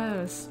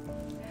 Yes.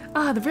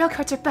 Ah, the rail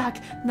carts are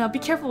back! Now be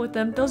careful with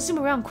them, they'll zoom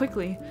around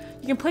quickly.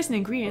 You can place an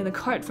ingredient in the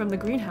cart from the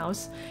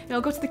greenhouse, and it'll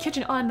go to the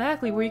kitchen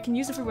automatically where you can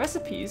use it for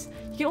recipes.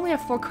 You can only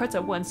have 4 carts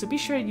at once, so be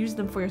sure to use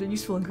them for your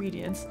useful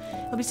ingredients.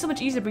 It'll be so much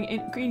easier to bring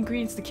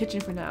ingredients to the kitchen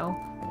for now.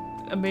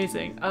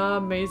 Amazing,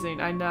 amazing.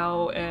 I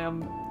now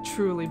am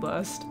truly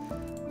blessed.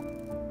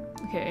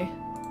 Okay.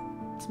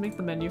 Let's make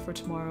the menu for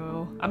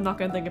tomorrow. I'm not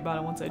gonna think about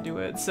it once I do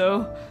it,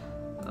 so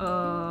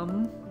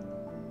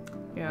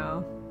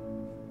yeah.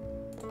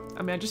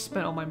 I mean, I just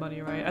spent all my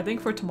money, right? I think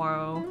for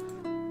tomorrow,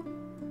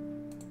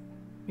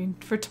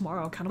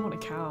 I kind of want a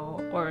cow,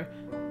 or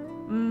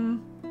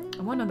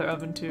I want another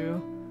oven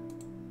too.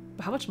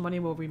 But how much money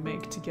will we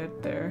make to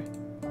get there?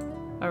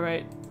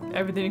 Alright,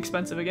 everything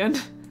expensive again.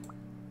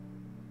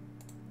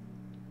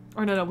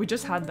 Or no, we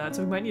just had that,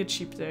 so we might need a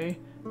cheap day.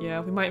 Yeah,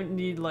 we might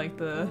need like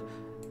the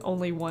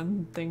only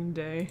one thing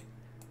day.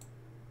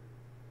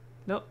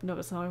 Nope,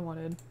 that's not what I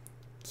wanted.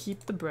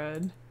 Keep the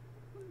bread,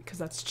 because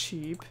that's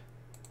cheap.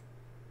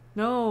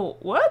 No,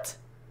 what?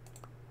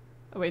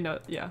 Oh wait, no,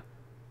 yeah.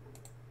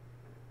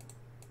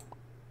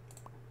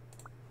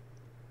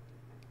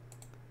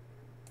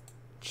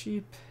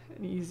 Cheap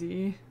and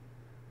easy.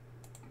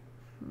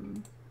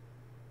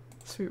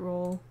 Sweet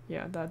roll,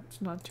 yeah,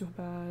 that's not too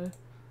bad.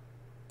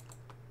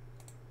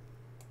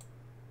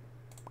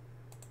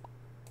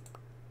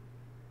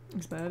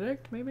 Eggs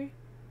Benedict, maybe?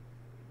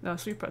 No,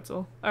 sweet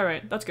pretzel.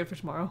 Alright, that's good for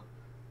tomorrow.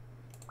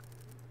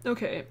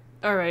 Okay,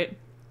 alright.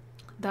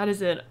 That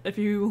is it. If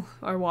you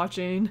are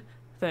watching,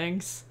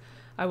 thanks.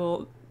 I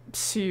will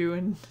see you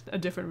in a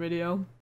different video.